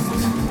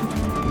citizens,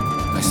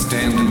 I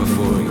stand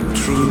before you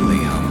truly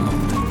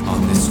humbled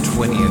on this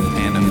 20th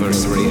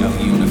anniversary of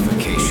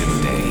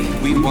Unification Day.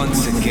 We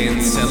once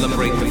again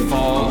celebrate the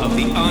fall of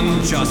the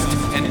unjust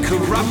and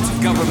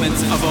corrupt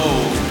governments of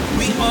old.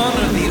 We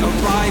honor the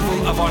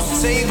arrival of our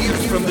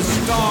saviors from the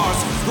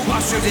stars who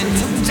ushered in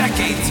 2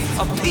 decades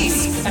of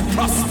peace and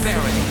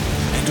prosperity.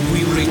 And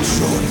we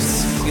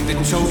rejoice in the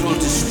total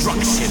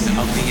destruction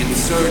of the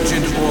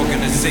insurgent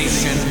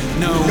organization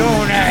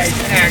known as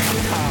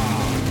XCOM.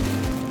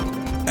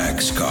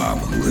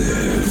 XCOM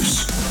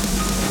lives.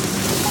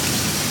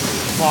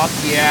 Fuck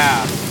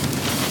yeah.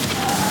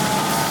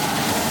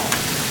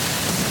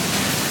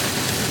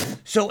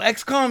 So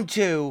XCOM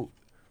 2,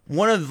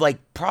 one of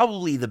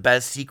probably the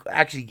best sequel,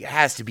 actually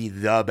has to be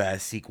the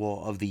best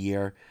sequel of the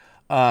year.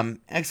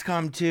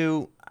 XCOM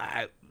 2,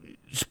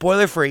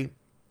 spoiler free.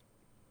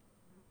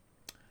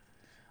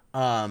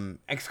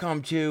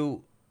 XCOM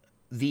 2,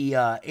 the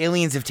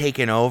aliens have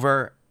taken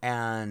over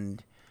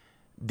and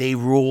they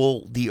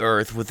rule the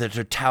earth with a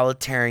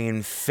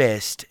totalitarian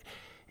fist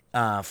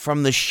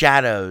from the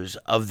shadows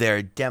of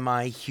their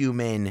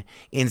demi-human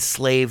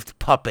enslaved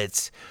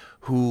puppets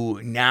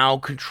who now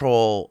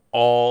control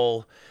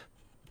all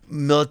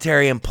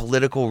military and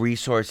political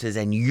resources,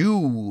 and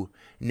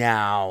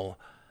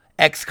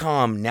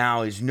XCOM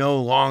now is no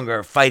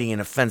longer fighting an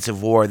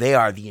offensive war. They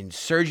are the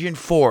insurgent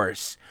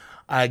force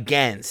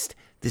against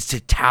this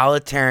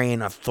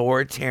totalitarian,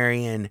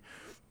 authoritarian,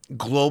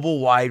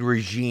 global-wide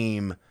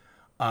regime,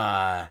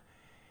 and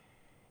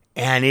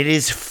it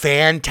is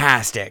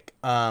fantastic.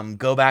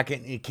 Go back,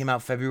 it came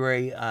out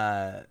February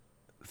 4th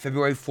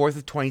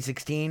of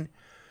 2016.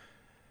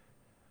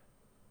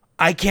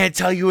 I can't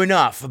tell you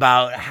enough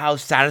about how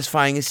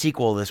satisfying a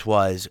sequel this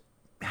was.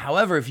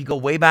 However, if you go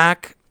way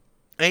back,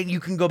 and you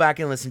can go back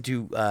and listen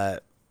to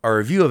our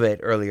review of it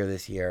earlier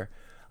this year,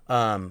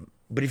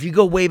 but if you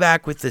go way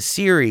back with the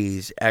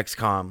series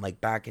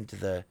XCOM, back into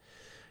the,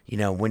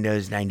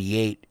 Windows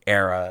 98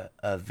 era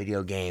of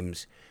video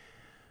games,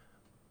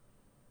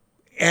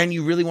 and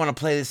you really want to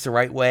play this the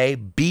right way,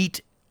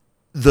 beat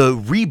the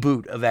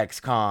reboot of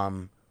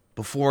XCOM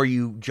before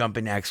you jump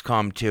into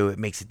XCOM 2. It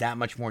makes it that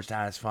much more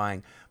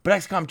satisfying. But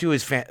XCOM 2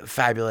 is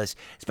fabulous,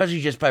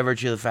 especially just by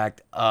virtue of the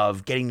fact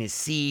of getting to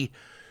see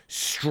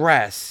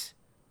stress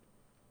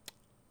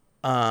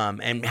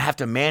and have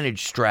to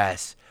manage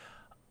stress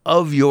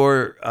of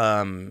your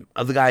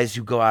of the guys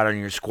who go out on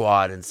your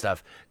squad and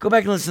stuff. Go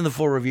back and listen to the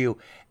full review.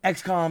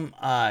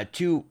 XCOM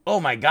 2, oh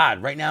my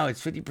god, right now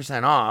it's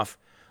 50% off.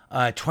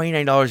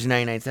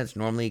 $29.99.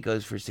 Normally it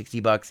goes for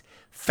 $60.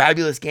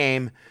 Fabulous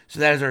game. So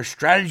that is our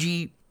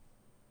strategy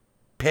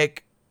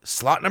pick,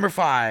 slot number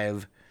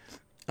 5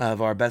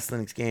 of our best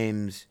Linux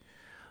games.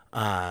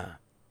 10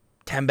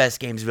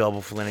 best games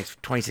available for Linux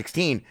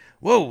 2016.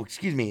 Whoa,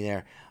 excuse me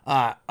there.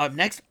 Up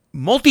next,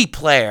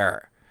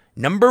 multiplayer.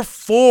 Number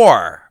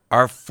 4,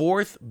 our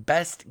 4th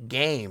best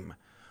game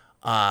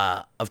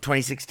of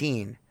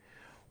 2016.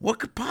 What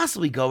could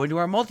possibly go into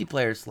our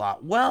multiplayer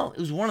slot? Well, it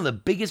was one of the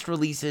biggest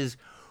releases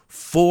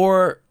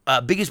for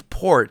biggest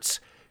ports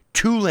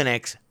to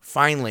Linux,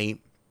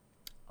 finally,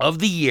 of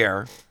the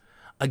year.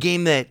 a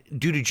game that,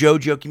 due to Joe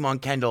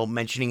Jokimon Kendall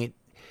mentioning it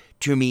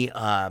to me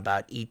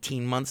about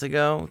 18 months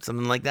ago,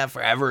 something like that,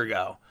 forever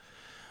ago.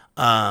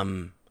 I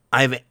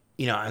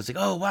was like,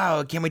 oh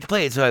wow, I can't wait to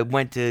play it. So I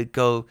went to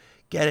go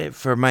get it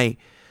for my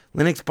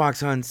Linux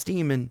box on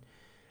Steam, and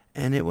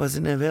it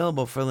wasn't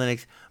available for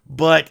Linux.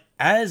 But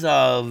as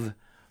of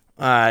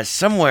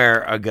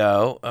somewhere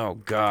ago, oh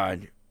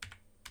god,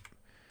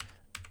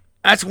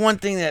 that's one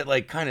thing that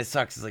like kind of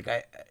sucks. Is like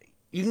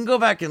you can go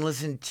back and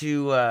listen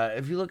to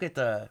if you look at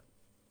the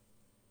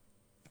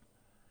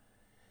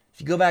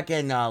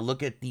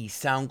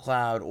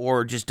SoundCloud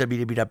or just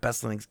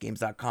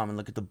www.bestlinuxgames.com and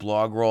look at the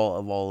blog roll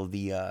of all of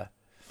the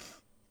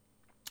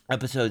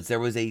episodes. There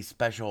was a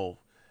special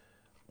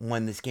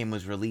when this game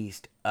was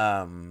released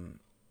for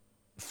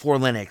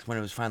Linux, when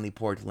it was finally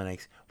ported to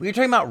Linux. We were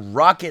talking about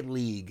Rocket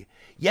League.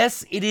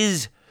 Yes, it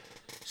is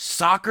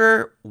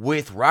soccer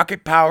with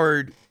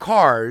rocket-powered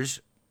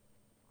cars.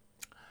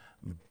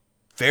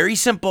 Very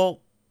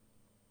simple,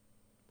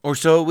 or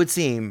so it would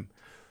seem.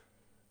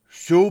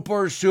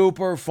 Super,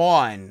 super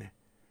fun.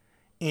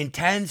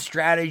 Intense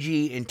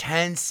strategy,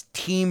 intense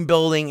team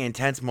building,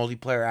 intense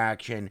multiplayer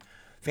action.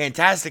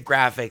 Fantastic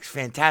graphics,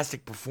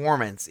 fantastic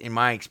performance in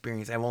my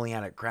experience. I've only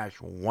had it crash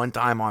one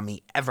time on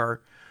me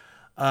ever.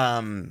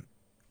 The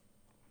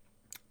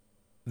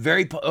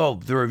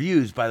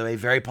reviews, by the way,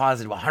 very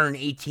positive.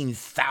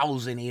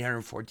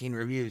 118,814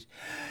 reviews.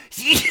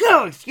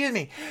 Excuse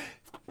me.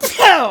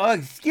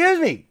 Excuse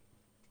me.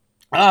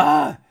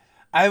 I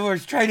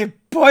was trying to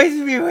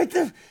poison me with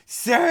the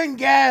sarin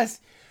gas.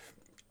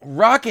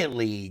 Rocket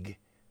League.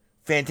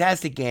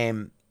 Fantastic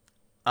game.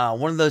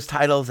 One of those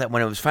titles that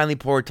when it was finally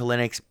ported to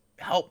Linux,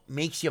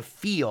 makes you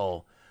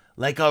feel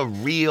like a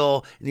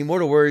real, in the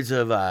immortal words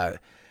of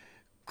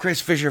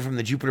Chris Fisher from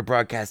the Jupiter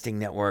Broadcasting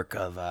Network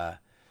of,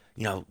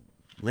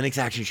 Linux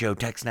Action Show,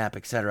 TechSnap,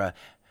 etc.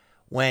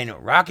 When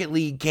Rocket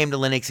League came to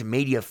Linux, it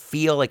made you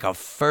feel like a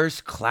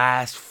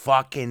first-class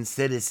fucking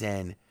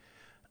citizen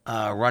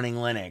running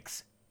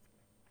Linux.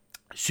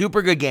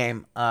 Super good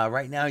game.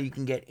 Right now you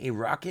can get a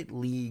Rocket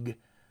League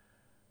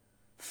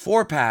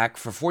 4-pack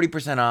for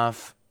 40%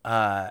 off,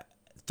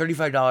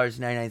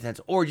 $35.99,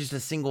 or just a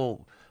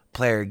single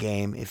player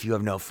game if you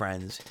have no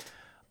friends.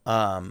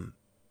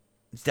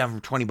 It's down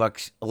from $20,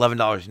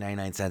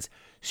 $11.99.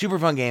 Super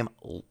fun game.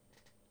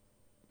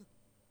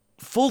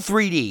 Full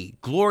 3D,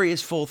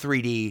 glorious full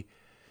 3D.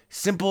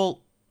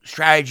 Simple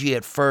strategy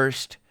at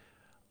first.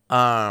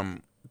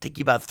 Take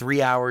you about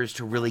 3 hours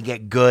to really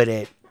get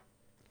good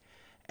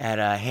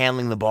at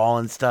handling the ball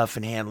and stuff,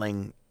 and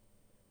handling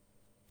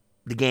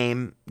the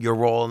game, your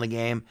role in the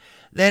game.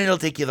 Then it'll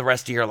take you the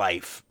rest of your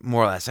life,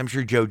 more or less. I'm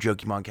sure Joe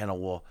Jokimon Kendall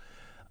will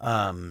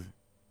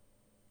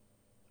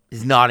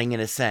is nodding in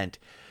assent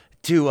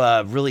to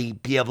really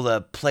be able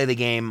to play the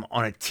game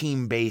on a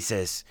team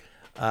basis,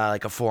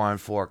 like a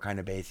 4-on-4 kind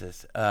of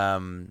basis.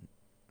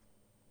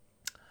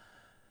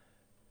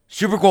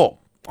 Super cool.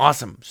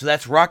 Awesome. So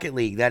that's Rocket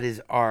League. That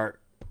is our...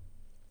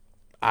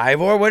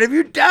 Ivor, what have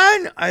you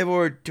done?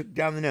 Ivor took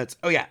down the notes.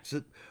 Oh, yeah.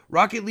 So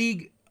Rocket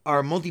League,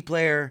 our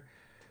multiplayer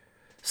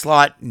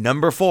slot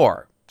number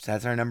 4. So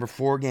that's our number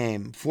 4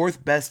 game.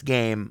 4th best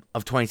game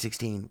of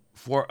 2016.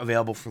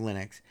 Available for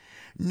Linux.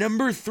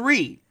 Number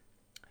 3.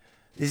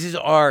 This is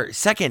our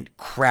second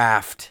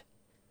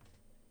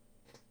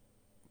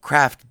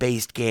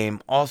craft-based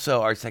game.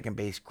 Also our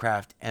second-based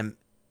craft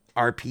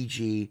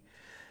RPG.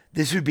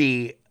 This would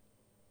be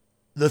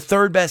the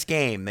 3rd best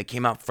game that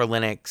came out for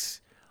Linux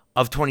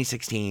of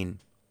 2016.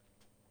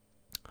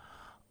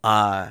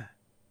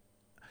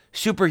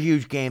 Super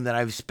huge game that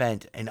I've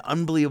spent an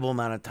unbelievable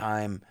amount of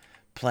time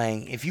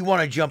playing. If you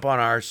want to jump on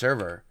our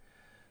server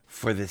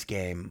for this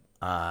game,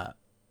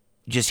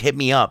 just hit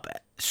me up.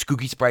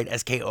 Skooky Sprite,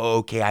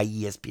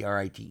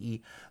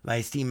 SKOOKIESPRITE,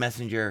 via Steam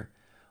Messenger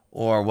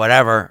or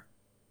whatever.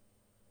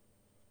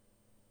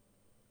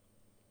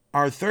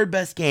 Our 3rd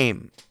best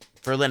game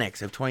for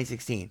Linux of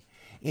 2016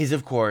 is,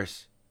 of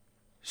course,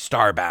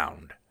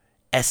 Starbound.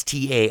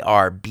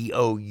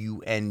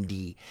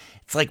 STARBOUND.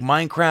 It's like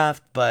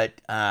Minecraft,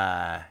 but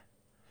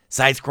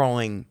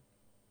side-scrolling.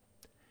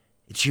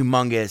 It's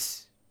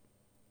humongous.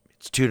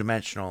 It's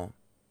 2-dimensional.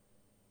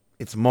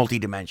 It's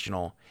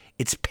multi-dimensional.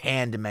 It's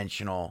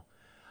pan-dimensional.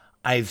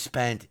 I've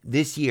spent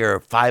this year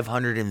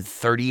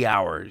 530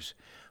 hours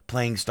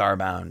playing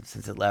Starbound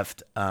since it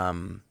left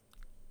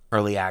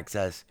early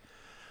access.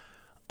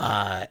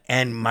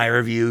 And my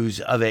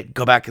reviews of it,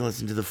 go back and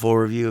listen to the full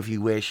review if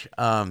you wish.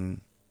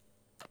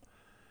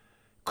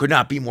 Could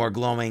not be more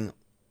glowing.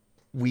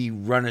 We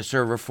run a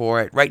server for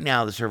it. Right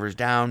now the server's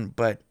down,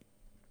 but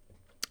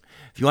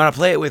if you want to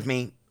play it with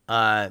me,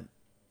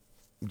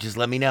 just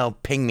let me know,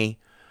 ping me,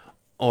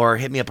 or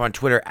hit me up on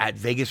Twitter at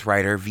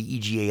VegasWriter,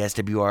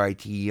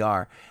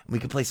 VegasWriter, and we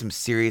can play some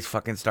serious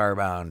fucking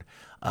Starbound.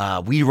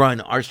 Our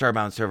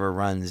Starbound server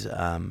runs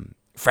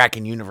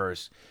Frackin'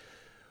 Universe,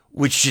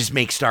 which just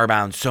makes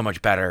Starbound so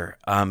much better.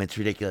 It's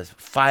ridiculous.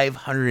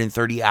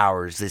 530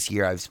 hours this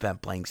year I've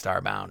spent playing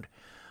Starbound.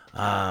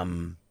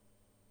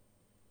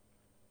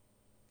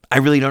 I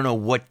really don't know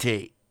what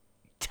to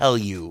tell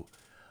you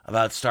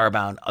about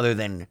Starbound other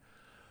than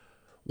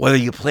whether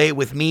you play it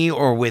with me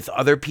or with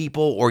other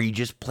people or you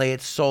just play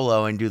it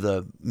solo and do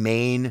the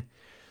main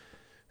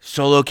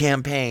solo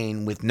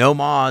campaign with no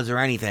mods or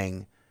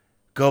anything.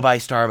 Go buy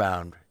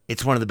Starbound.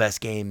 It's one of the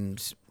best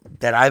games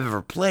that I've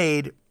ever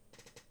played,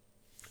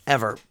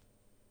 ever.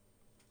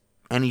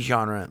 Any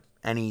genre,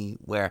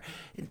 anywhere.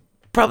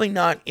 Probably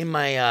not in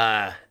my,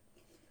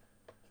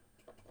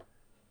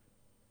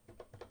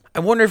 I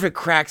wonder if it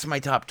cracks my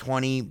top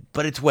 20,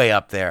 but it's way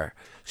up there.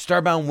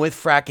 Starbound with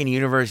Frackin'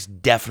 Universe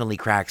definitely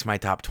cracks my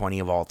top 20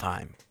 of all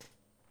time.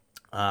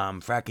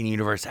 Frackin'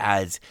 Universe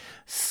adds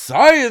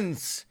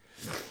science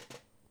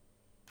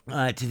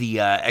to the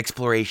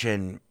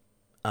exploration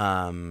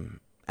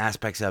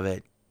aspects of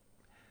it.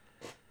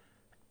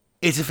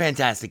 It's a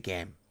fantastic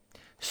game.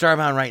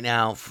 Starbound right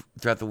now,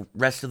 throughout the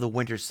rest of the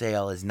winter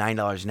sale, is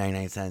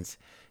 $9.99,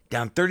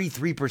 down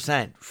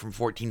 33% from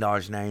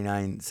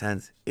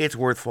 $14.99. It's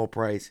worth full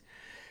price.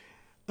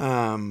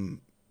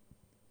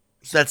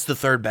 So that's the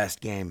third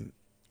best game.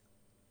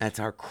 That's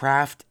our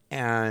craft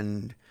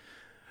and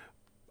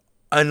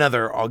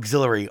another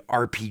auxiliary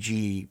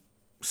RPG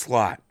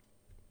slot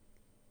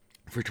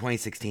for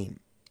 2016.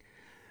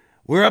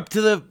 We're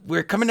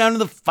coming down to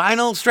the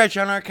final stretch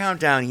on our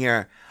countdown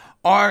here.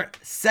 Our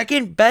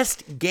second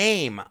best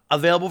game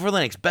available for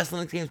Linux. Best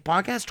Linux Games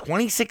Podcast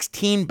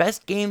 2016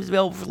 best games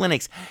available for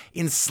Linux.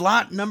 In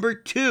slot number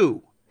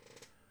 2,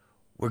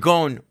 we're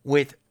going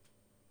with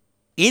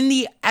in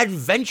the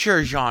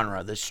adventure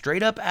genre, the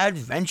straight up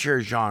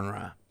adventure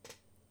genre.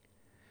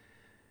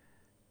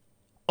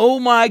 Oh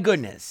my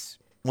goodness.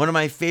 One of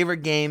my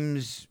favorite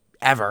games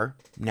ever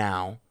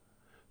now.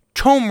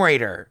 Tomb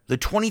Raider, the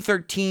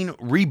 2013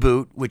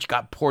 reboot, which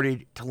got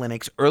ported to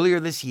Linux earlier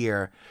this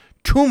year.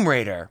 Tomb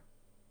Raider.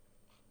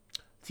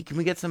 See, can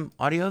we get some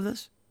audio of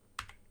this?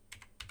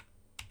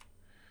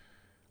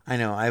 I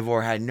know,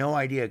 Ivor had no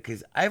idea,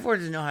 because Ivor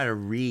doesn't know how to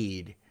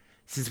read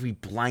since we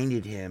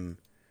blinded him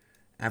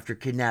after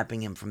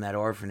kidnapping him from that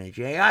orphanage.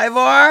 Hey,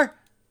 Ivor!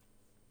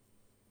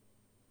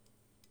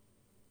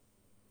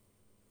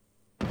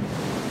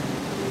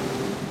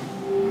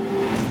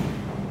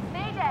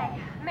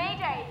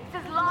 Mayday,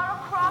 this is Lara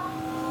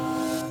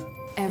Croft.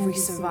 Every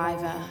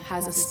survivor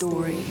has a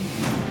story.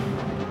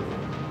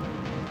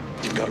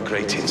 You've got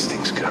great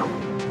instincts, girl.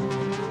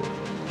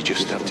 You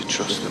just have to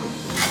trust them.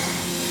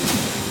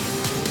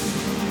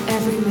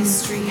 Every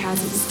mystery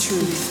has its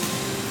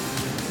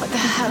truth. What the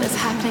hell is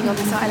happening on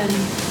this island?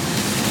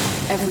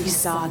 Every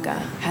saga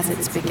has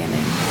its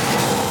beginning.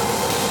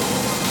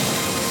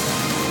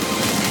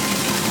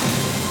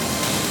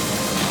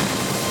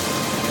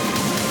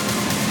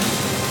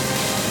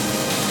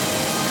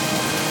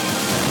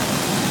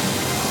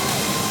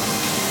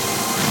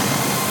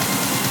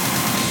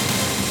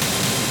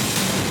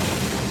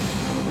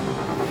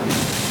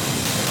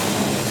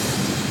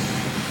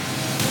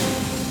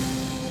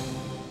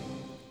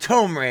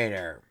 Tomb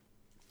Raider.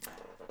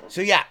 So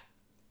yeah,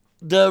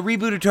 the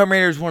reboot of Tomb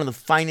Raider is one of the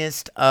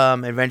finest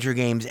adventure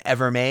games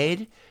ever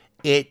made.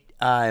 It,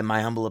 in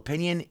my humble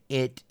opinion,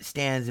 it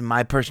stands in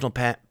my personal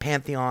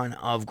pantheon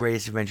of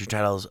greatest adventure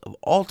titles of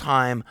all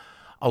time,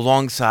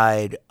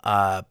 alongside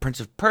Prince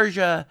of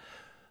Persia,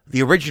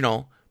 the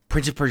original,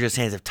 Prince of Persia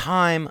Sands of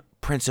Time,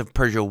 Prince of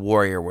Persia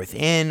Warrior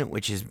Within,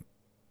 which is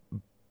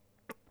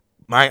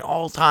my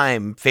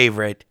all-time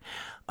favorite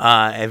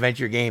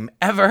adventure game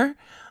ever.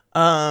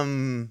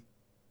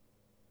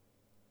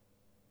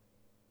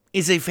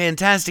 Is a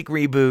fantastic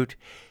reboot.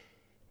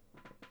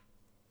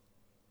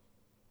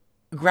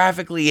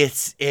 Graphically,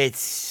 it's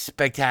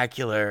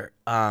spectacular,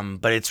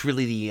 but it's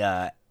really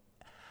the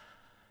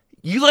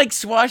you like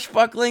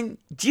swashbuckling?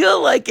 Do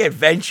you like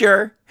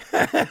adventure?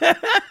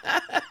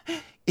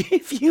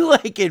 If you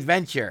like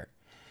adventure,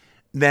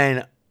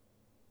 then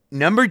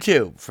number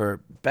 2 for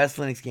best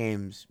Linux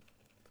games,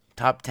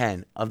 top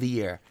 10 of the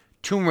year,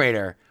 Tomb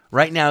Raider.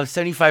 Right now,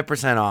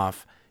 75%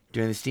 off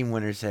during the Steam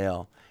Winter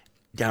Sale,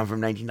 down from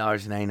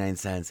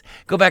 $19.99.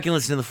 Go back and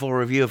listen to the full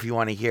review if you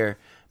want to hear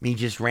me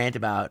just rant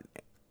about,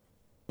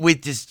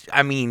 with just,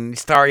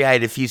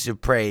 starry-eyed effusive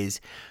praise.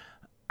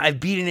 I've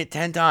beaten it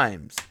 10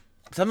 times.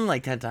 Something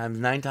like 10 times,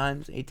 9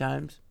 times, 8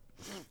 times.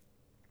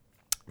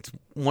 It's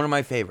one of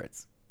my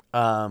favorites.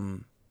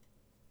 So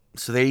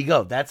there you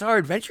go. That's our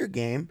adventure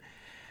game.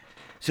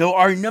 So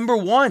our number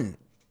 1,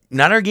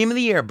 not our game of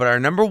the year, but our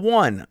number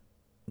 1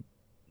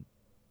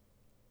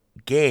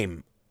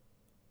 game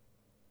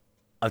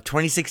of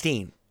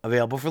 2016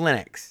 available for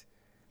Linux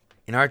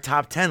in our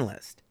top 10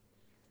 list,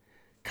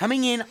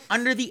 coming in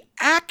under the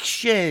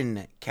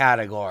action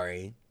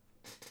category.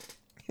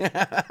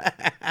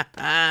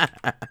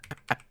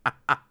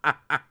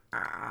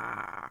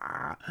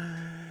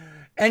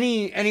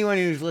 Anyone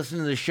who's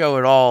listened to the show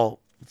at all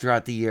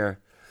throughout the year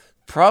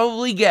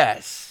probably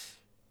guess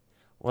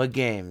what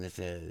game this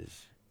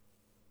is.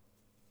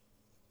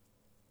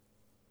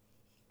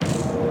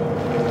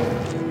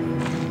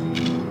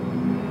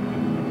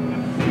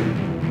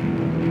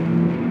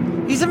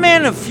 He's a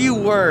man of few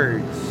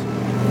words.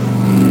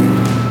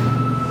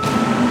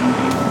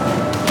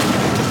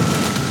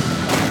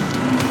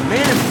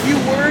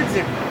 words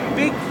and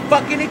big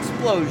fucking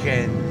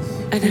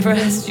explosions. I never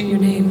asked you your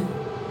name.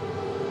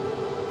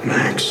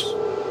 Max.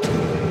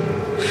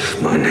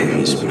 My name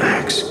is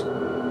Max.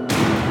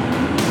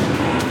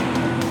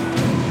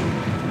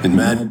 And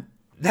Mad?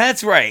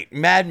 That's right,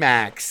 Mad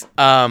Max.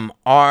 My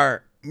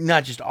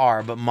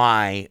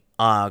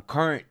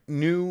current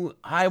new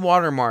high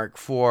watermark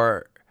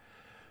for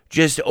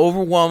just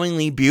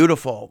overwhelmingly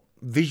beautiful,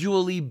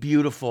 visually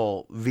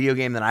beautiful video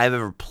game that I've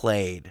ever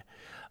played.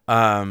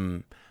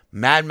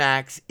 Mad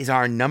Max is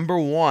our number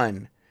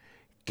one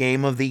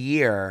game of the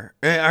year,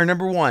 our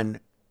number one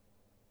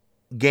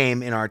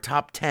game in our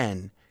top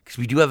 10, because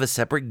we do have a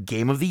separate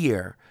game of the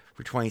year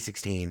for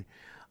 2016.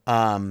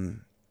 Go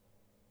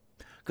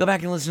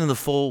back and listen to the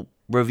full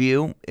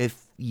review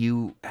if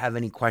you have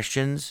any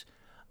questions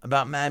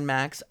about Mad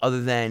Max,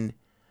 other than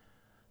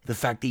the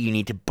fact that you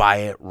need to buy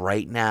it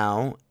right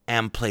now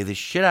and play the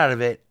shit out of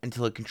it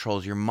until it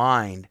controls your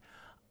mind.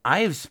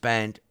 I have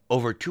spent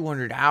over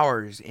 200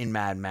 hours in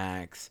Mad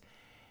Max,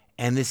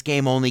 and this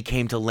game only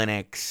came to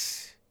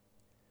Linux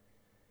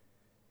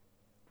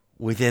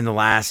within the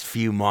last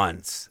few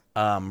months.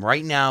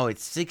 Right now,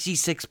 it's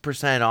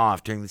 66%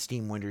 off during the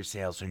Steam Winter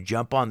Sale, so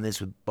jump on this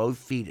with both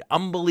feet.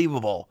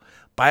 Unbelievable.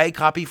 Buy a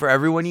copy for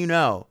everyone you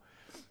know.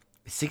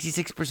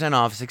 66%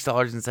 off,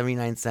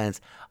 $6.79.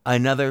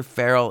 Another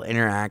Feral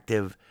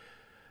Interactive,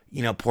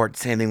 port.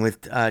 Same thing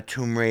with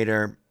Tomb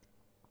Raider.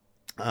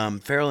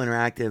 Feral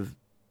Interactive,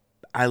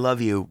 I love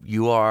you.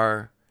 You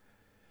are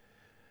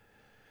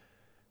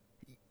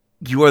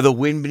the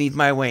wind beneath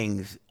my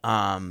wings.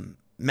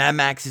 Mad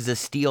Max is a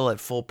steal at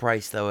full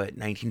price, though, at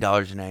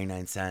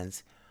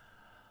 $19.99.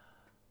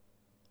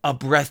 A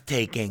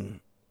breathtaking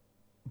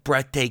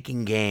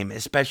game,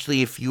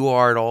 especially if you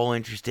are at all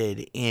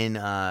interested in,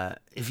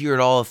 if you're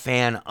at all a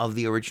fan of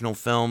the original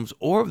films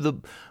or of the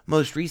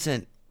most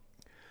recent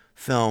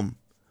film,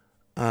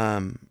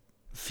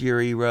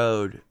 Fury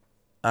Road.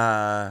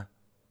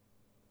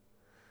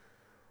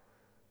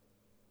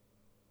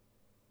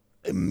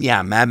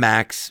 Yeah, Mad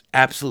Max,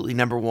 absolutely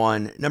number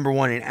one. Number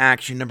one in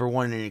action, number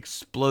one in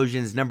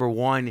explosions, number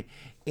one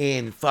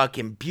in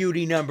fucking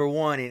beauty, number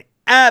one in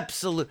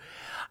absolute...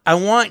 I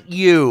want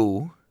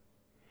you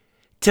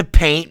to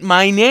paint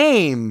my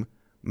name,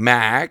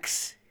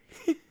 Max.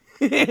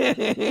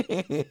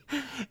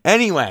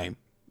 Anyway,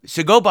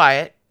 so go buy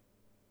it.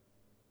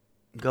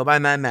 Go buy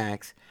Mad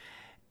Max.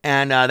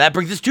 And that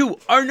brings us to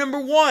our number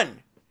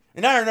one.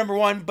 And not our number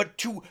one, but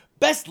to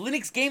Best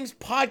Linux Games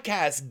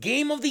Podcast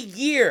Game of the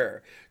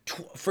Year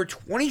for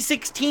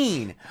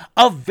 2016.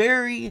 A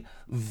very,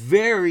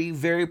 very,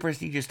 very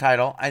prestigious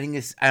title. I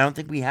don't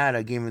think we had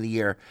a Game of the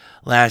Year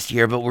last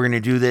year, but we're going to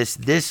do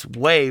this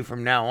way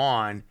from now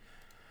on.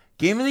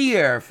 Game of the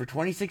Year for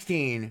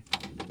 2016.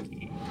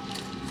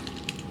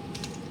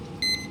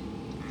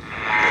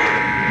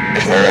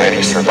 If there are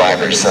any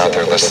survivors out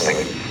there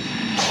listening,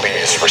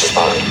 please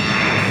respond.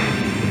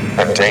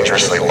 I'm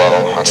dangerously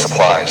low on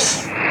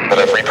supplies, but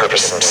I've repurposed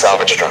some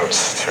salvage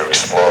drones to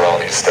explore all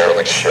these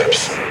derelict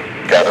ships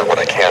and gather what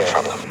I can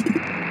from them.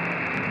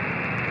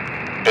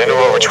 Been to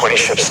over 20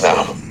 ships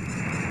now.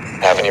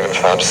 Haven't even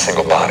found a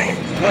single body.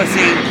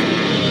 Pussy.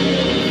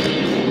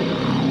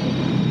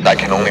 I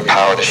can only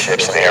power the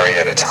ships an area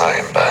at a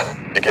time, but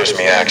it gives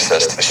me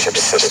access to the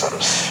ship's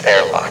systems,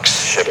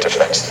 airlocks, ship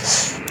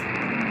defenses.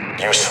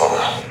 Useful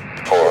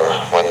for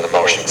when the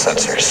motion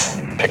sensors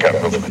pick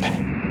up movement.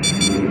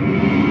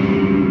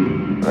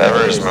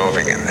 Whatever is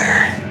moving in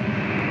there,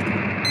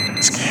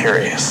 it's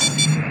curious.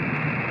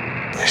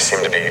 I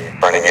seem to be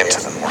running into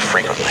them more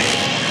frequently.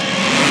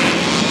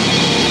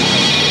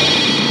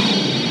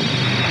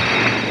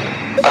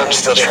 I'm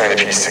still trying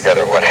to piece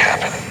together what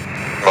happened.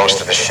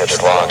 Most of the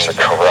ship's logs are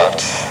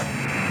corrupt.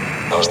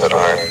 Those that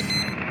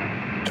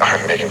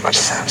aren't making much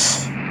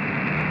sense.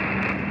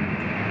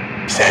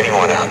 Is there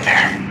anyone out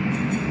there?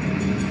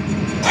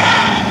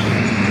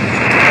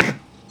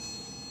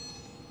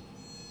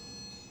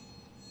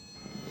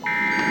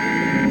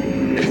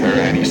 If there are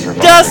any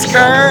survivors,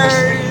 Duskers!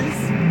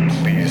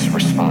 Please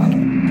respond.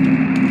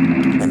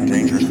 I'm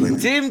dangerously...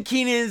 Tim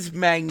Keenan's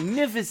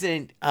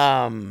magnificent,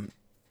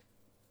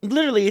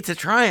 literally it's a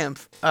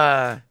triumph,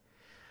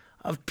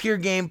 of pure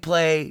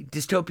gameplay,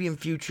 dystopian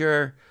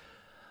future,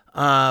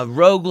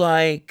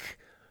 roguelike,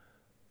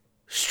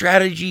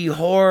 strategy,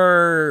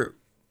 horror.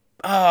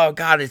 Oh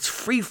god, it's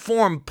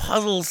freeform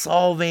puzzle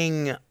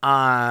solving,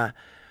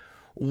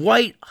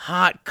 white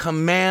hot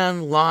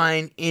command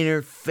line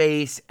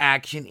interface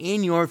action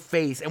in your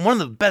face. And one of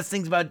the best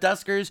things about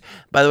Duskers,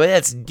 by the way,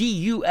 that's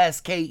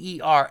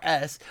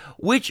Duskers,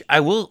 which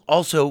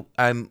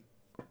I'm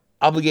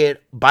obligated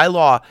by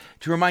law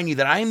to remind you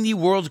that I am the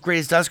world's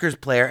greatest Duskers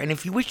player. And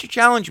if you wish to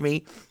challenge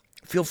me,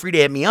 feel free to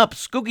hit me up,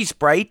 Skooky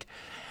Sprite,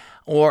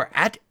 or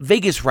at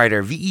Vegas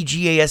Writer,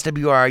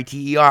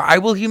 VEGASWRITER. I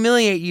will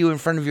humiliate you in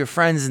front of your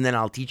friends, and then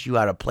I'll teach you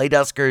how to play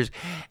Duskers,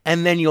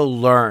 and then you'll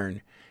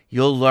learn.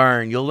 You'll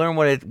learn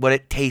what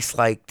it tastes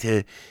like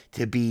to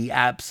be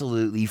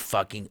absolutely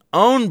fucking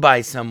owned by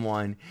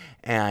someone,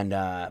 and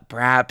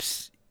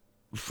perhaps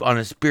on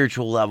a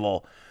spiritual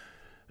level,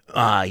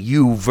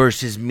 you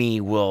versus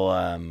me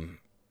will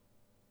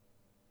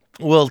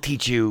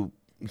teach you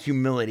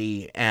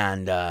humility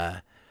and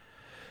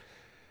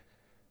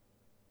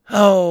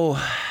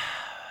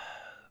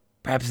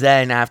perhaps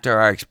then after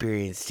our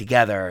experience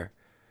together,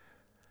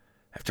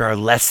 after our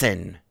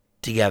lesson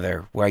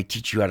together where I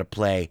teach you how to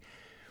play,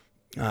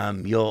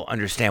 you'll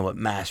understand what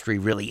mastery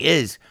really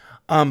is.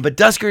 But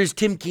Dusker's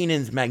Tim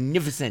Keenan's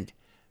magnificent.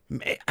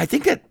 I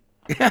think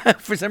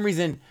that for some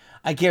reason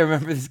I can't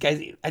remember this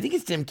guy's. I think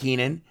it's Tim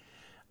Keenan,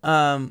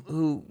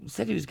 who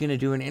said he was going to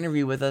do an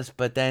interview with us,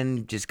 but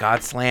then just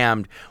got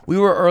slammed. We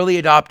were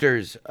early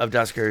adopters of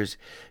Dusker's.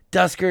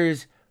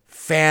 Dusker's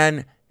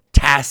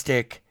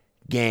fantastic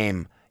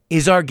game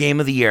is our game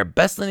of the year.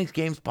 Best Linux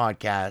Games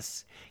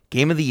Podcast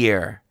game of the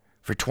year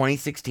for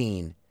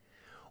 2016,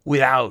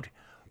 without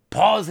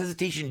pause,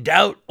 hesitation,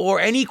 doubt, or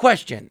any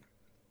question,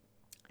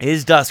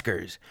 is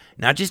Dusker's.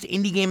 Not just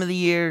indie game of the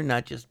year,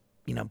 not just,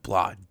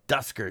 blah.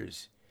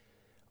 Dusker's,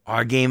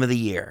 our game of the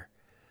year.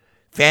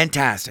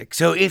 Fantastic.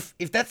 So if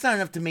that's not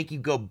enough to make you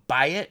go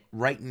buy it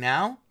right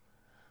now,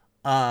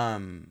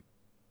 then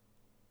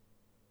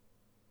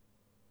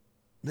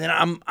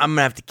I'm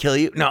gonna have to kill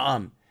you.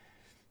 No,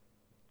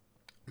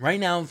 right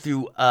now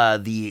through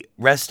the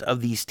rest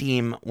of the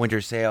Steam winter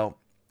sale,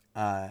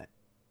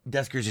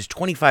 Dusker's is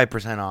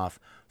 25% off,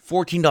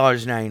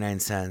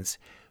 $14.99.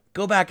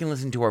 Go back and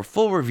listen to our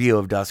full review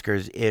of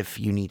Dusker's if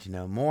you need to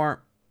know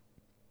more.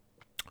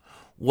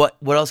 What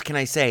else can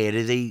I say? It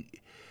is a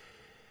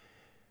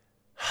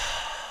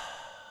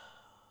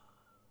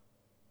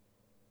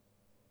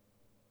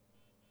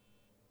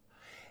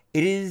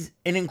It is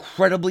an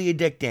incredibly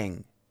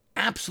addicting,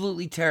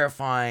 absolutely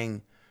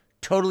terrifying,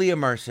 totally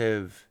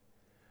immersive,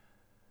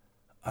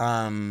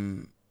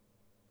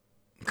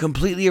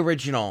 completely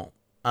original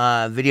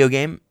video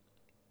game.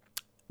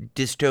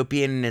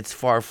 Dystopian in its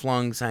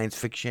far-flung science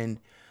fiction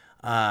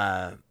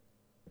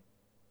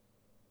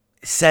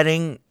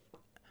setting.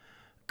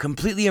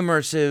 Completely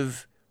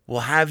immersive. Will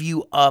have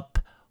you up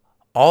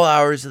all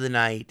hours of the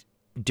night.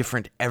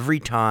 Different every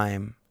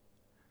time.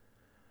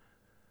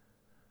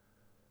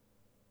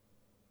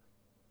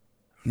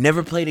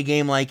 Never played a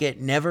game like it.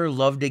 Never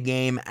loved a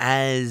game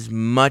as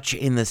much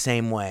in the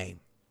same way.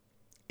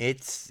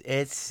 It's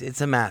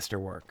a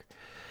masterwork.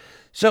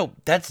 So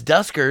that's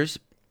Dusker's.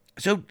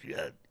 So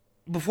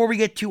before we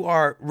get to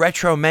our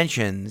retro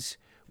mentions,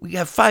 we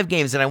have 5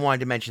 games that I wanted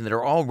to mention that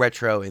are all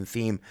retro in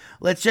theme.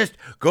 Let's just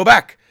go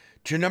back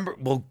to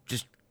we'll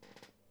just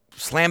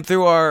slam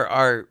through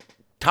our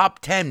top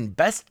 10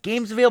 best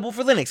games available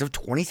for Linux of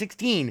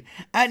 2016.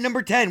 At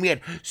number 10, we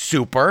had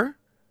Super.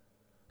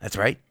 That's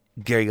right.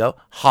 There you go.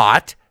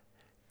 Hot.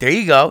 There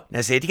you go.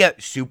 Now say it together.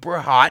 Super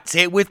hot.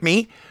 Say it with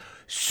me.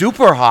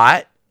 Super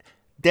hot.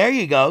 There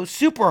you go.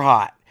 Super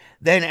hot.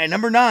 Then at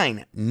number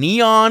 9,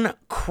 Neon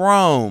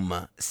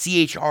Chrome.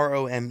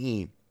 Chrome.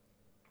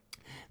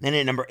 Then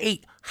at number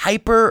 8,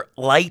 Hyper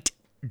Light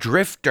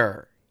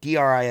Drifter.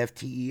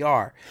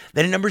 Drifter.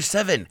 Then at number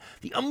 7,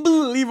 the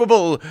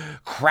unbelievable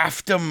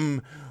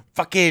Craftum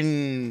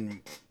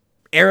fucking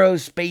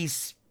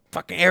aerospace,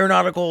 fucking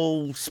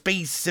aeronautical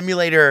space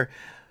simulator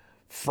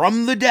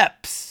From the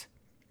Depths.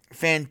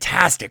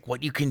 Fantastic.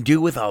 What you can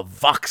do with a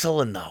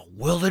voxel in the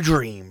world of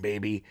dream,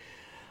 baby.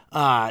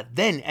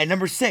 Then at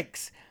number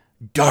 6,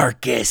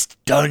 Darkest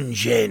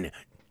Dungeon,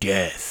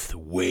 Death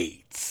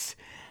Waits.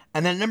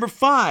 And then number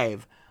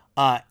 5,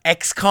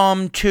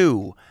 XCOM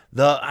 2.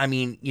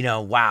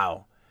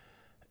 Wow.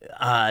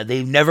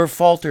 They've never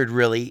faltered,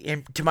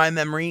 really, to my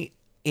memory,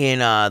 in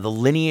the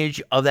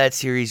lineage of that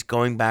series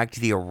going back to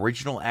the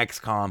original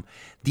XCOM.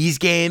 These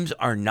games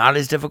are not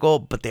as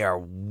difficult, but they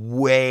are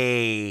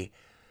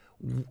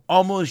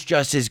almost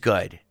just as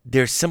good.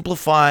 They're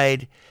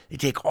simplified. They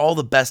take all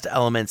the best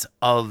elements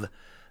of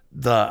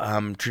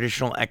the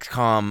traditional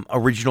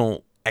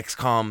original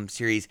XCOM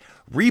series,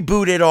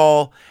 reboot it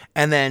all,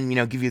 and then,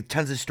 give you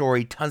tons of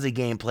story, tons of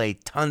gameplay,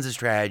 tons of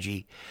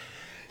strategy.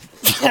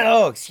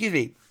 Oh, excuse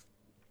me.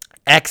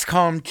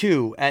 XCOM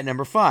 2 at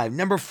number 5.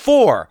 Number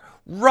 4,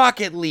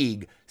 Rocket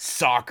League.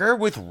 Soccer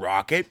with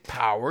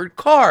rocket-powered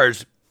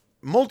cars.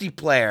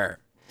 Multiplayer.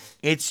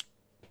 It's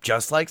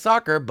just like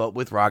soccer, but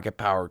with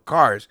rocket-powered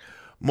cars.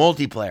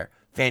 Multiplayer.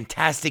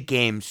 Fantastic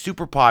game.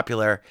 Super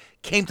popular.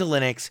 Came to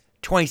Linux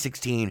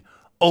 2016.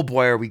 Oh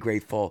boy, are we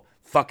grateful.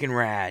 Fucking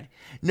rad.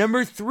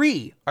 Number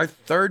 3, our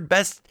third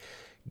best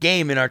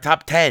game in our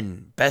top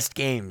 10 best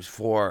games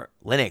for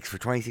Linux for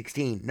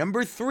 2016.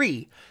 Number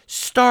 3,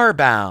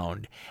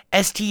 Starbound.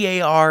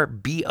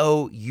 Starbound.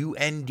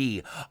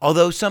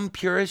 Although some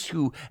purists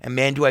and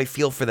man, do I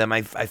feel for them.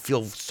 I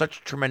feel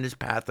such tremendous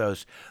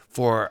pathos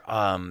for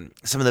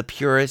some of the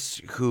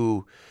purists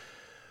who,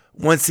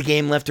 once the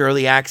game left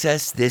early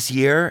access this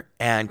year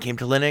and came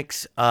to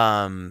Linux,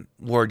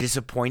 were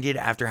disappointed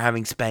after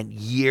having spent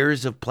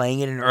years of playing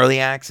it in early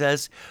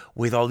access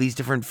with all these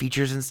different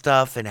features and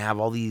stuff and have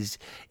all these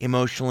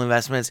emotional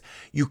investments.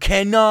 You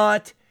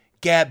cannot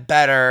get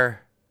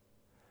better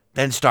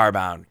than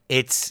Starbound.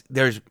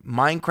 There's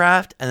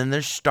Minecraft and then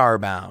there's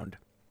Starbound.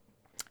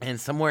 And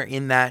somewhere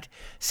in that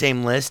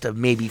same list of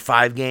maybe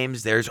 5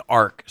 games, there's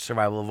Ark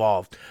Survival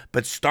Evolved.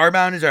 But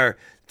Starbound is our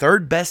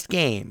third best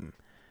game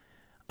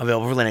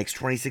available for Linux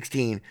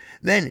 2016.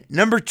 Then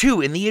number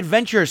 2 in the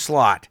adventure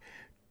slot,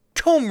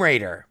 Tomb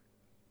Raider.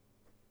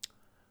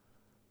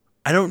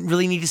 I don't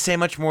really need to say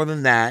much more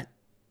than that.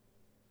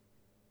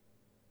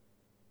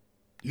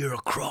 You're a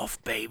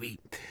Croft, baby.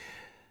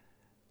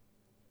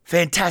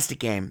 Fantastic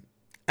game.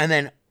 And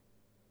then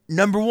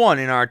number 1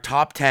 in our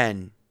top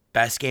 10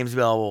 best games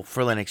available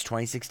for Linux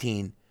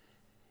 2016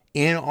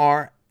 in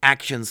our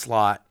action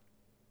slot,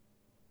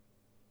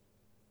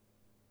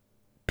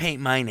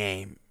 Paint My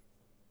Name.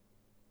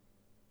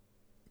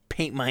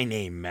 Paint My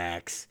Name,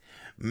 Max.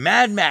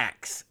 Mad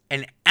Max,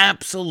 an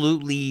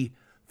absolutely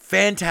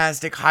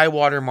fantastic high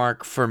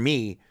watermark for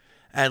me,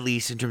 at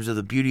least in terms of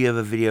the beauty of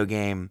a video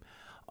game,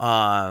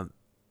 and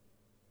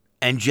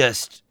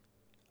just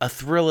a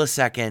thrill a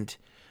second,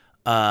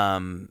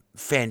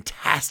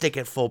 fantastic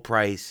at full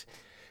price.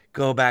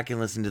 Go back and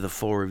listen to the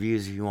full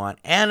reviews if you want.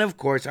 And, of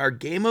course, our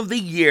game of the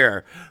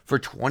year for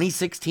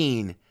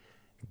 2016,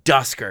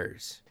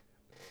 Duskers.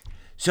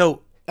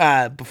 So,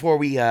 before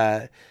we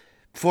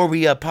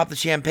pop the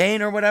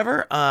champagne or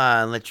whatever,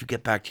 and let you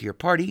get back to your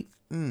party,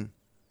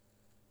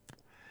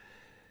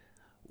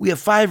 we have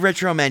 5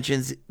 retro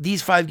mentions.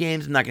 These 5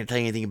 games, I'm not going to tell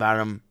you anything about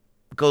them.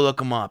 Go look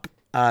them up.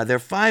 They're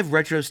 5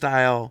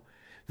 retro-style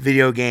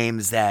video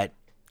games that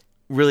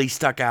really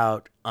stuck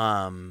out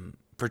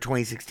for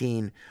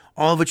 2016,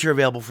 all of which are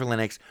available for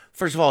Linux.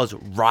 First of all is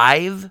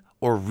Rive,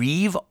 or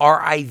Rive,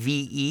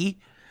 R-I-V-E,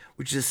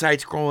 which is a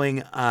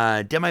side-scrolling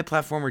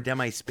demi-platformer,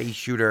 demi-space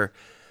shooter.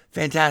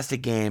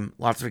 Fantastic game.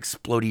 Lots of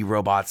explodey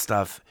robot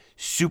stuff.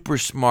 Super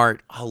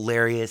smart,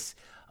 hilarious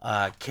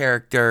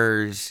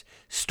characters,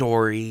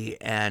 story,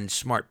 and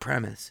smart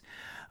premise.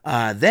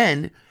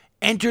 Then,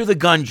 Enter the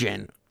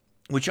Gungeon,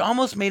 which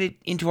almost made it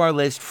into our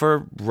list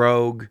for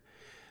Rogue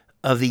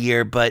of the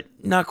Year, but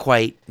not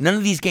quite. None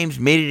of these games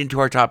made it into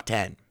our top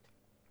 10.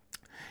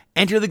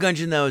 Enter the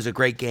Gungeon, though, is a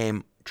great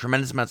game.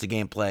 Tremendous amounts of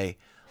gameplay.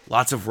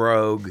 Lots of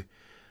Rogue,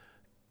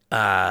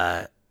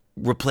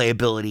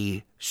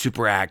 replayability,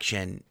 super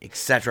action,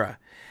 etc.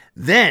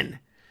 Then,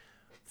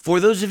 for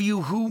those of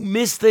you who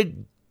miss the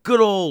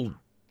good old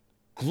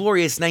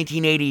glorious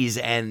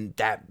 1980s and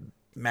that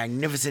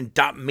magnificent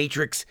dot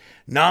matrix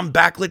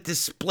non-backlit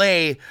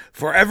display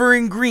forever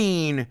in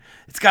green,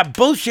 it's got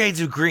both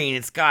shades of green.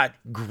 It's got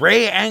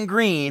gray and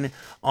green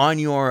on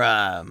your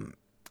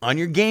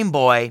Game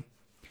Boy,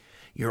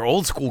 your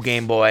old school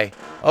Game Boy.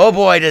 Oh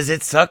boy, does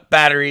it suck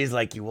batteries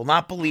like you will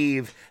not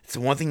believe. It's the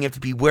one thing you have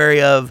to be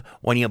wary of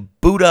when you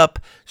boot up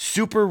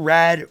Super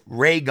Rad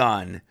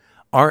Raygun.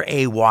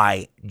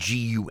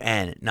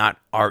 R-A-Y-G-U-N, not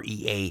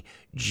R-E-A-G-E-N.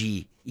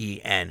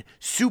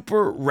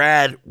 Super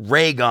Rad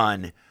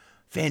Raygun.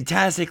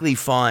 Fantastically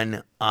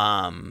fun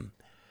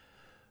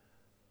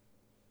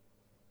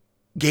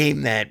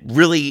game that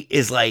really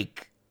is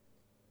like,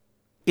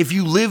 if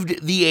you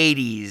lived the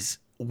 80s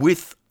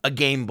with a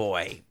Game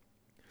Boy,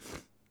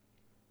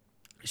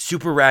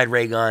 Super Rad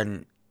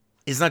Raygun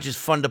is not just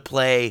fun to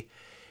play,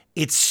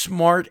 it's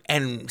smart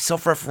and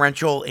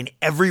self-referential in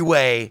every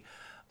way,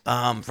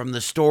 from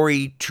the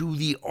story to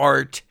the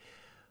art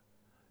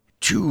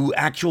to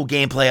actual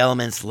gameplay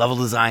elements, level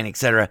design,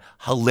 etc.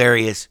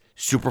 Hilarious,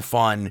 super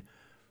fun,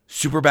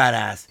 super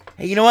badass.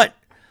 Hey, you know what?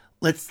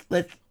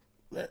 Can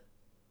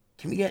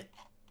we get,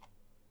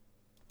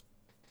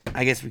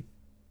 I guess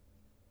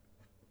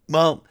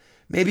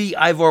maybe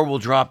Ivor will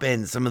drop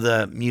in some of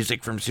the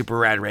music from Super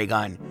Rad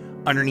Raygun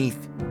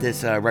underneath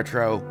this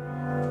retro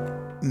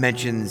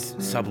mentions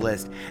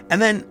sublist.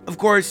 And then, of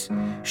course,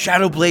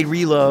 Shadow Blade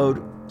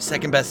Reload,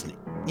 second best,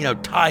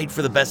 tied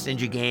for the best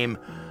ninja game,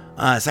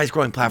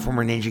 side-scrolling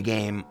platformer ninja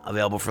game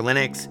available for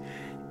Linux,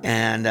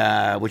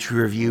 and which we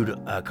reviewed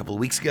a couple of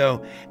weeks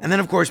ago. And then,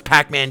 of course,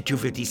 Pac-Man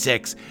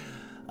 256.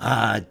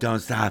 Don't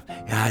stop.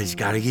 I just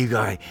gotta keep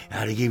going.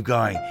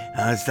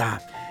 Don't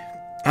stop.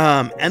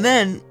 And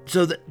then,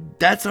 so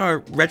that's our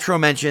retro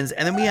mentions.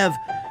 And then we have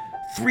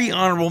 3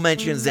 honorable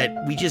mentions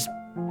that we just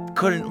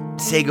couldn't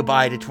say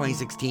goodbye to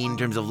 2016 in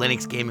terms of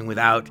Linux gaming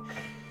without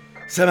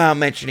somehow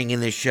mentioning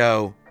in this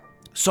show.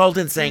 Salt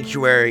and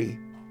Sanctuary,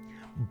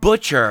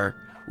 Butcher,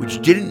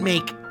 which didn't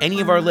make any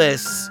of our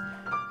lists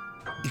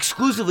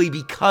exclusively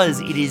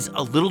because it is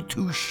a little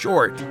too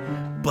short,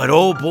 but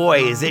oh boy,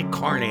 is it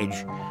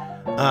carnage.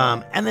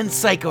 And then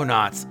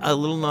Psychonauts, a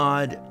little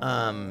nod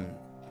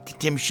to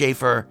Tim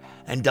Schafer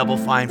and Double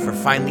Fine for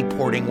finally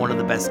porting one of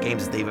the best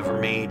games that they've ever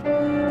made.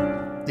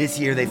 This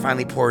year they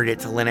finally ported it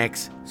to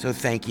Linux, so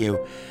thank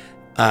you.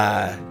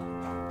 There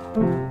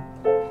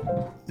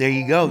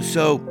you go.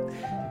 So,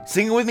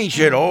 sing it with me.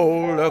 Should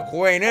old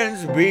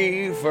acquaintance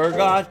be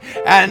forgot,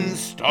 and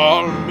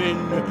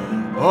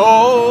Stallman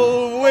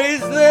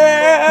always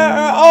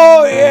there?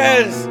 Oh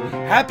yes!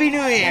 Happy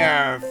New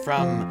Year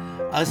from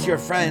us, your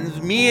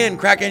friends, me and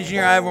crack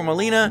engineer Ivor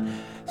Molina.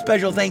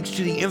 Special thanks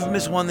to the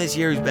infamous one this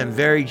year who's been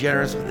very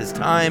generous with his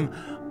time.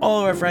 All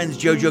of our friends,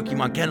 Joe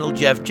Jokimon Kendall,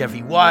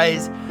 Jeffy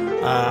Wise,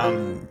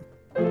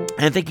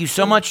 And thank you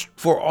so much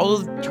to all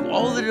of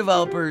the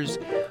developers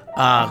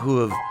who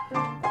have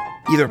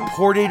either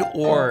ported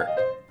or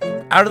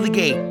out of the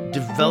gate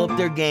developed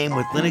their game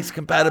with Linux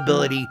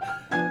compatibility.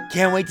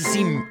 Can't wait to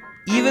see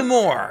even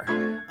more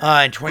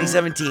in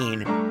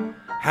 2017.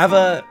 Have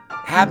a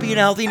happy and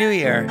healthy new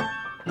year.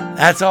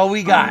 That's all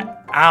we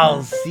got.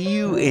 I'll see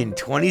you in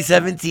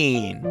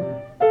 2017.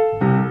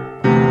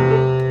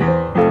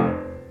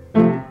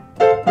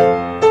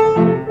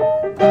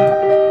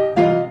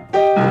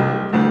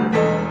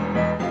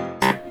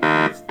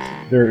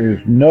 There is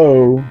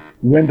no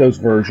Windows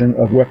version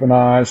of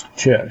Weaponized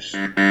Chess.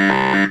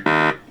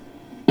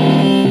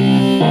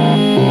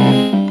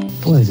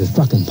 Boy, this is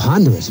fucking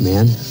ponderous,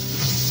 man.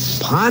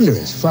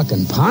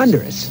 Fucking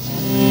ponderous.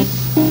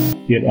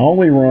 It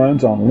only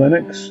runs on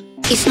Linux.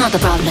 It's not a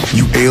problem.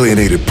 You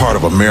alienated part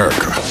of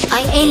America.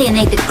 I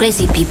alienated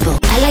crazy people.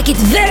 I like it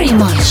very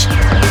much.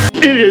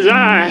 It is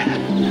I,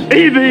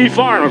 E.B.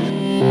 Farnham.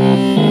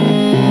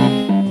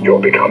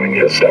 You're becoming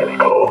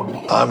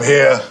hysterical. I'm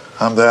here.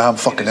 I'm there. I'm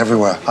fucking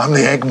everywhere. I'm the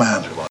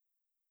Eggman.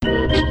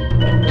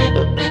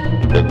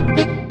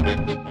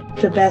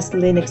 The Best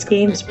Linux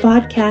Games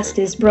podcast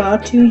is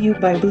brought to you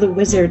by Blue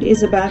Wizard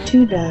is About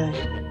to Die.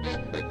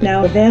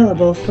 Now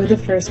available for the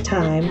first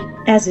time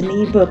as an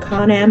ebook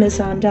on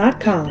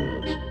Amazon.com.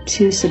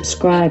 To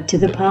subscribe to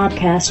the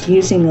podcast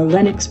using a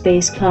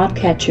Linux-based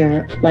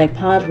podcatcher like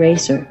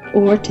Podracer,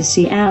 or to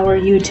see our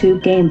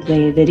YouTube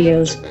gameplay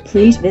videos,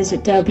 please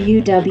visit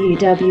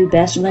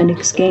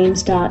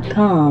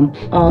www.bestlinuxgames.com.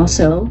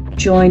 Also,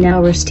 join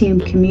our Steam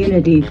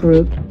community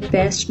group,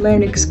 Best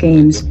Linux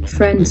Games,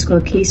 Friends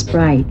Cookie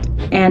Sprite,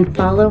 and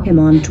follow him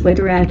on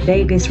Twitter at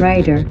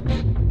VegasWriter.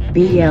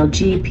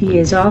 BLGP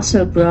is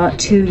also brought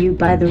to you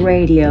by the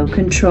Radio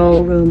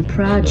Control Room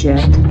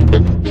Project.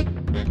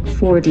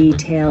 For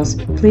details,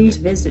 please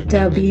visit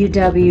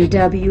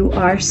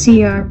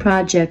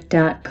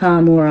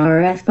www.rcrproject.com or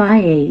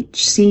rfihc.com.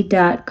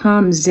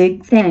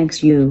 Zig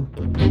thanks you.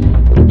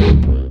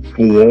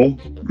 For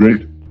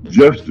great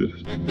justice.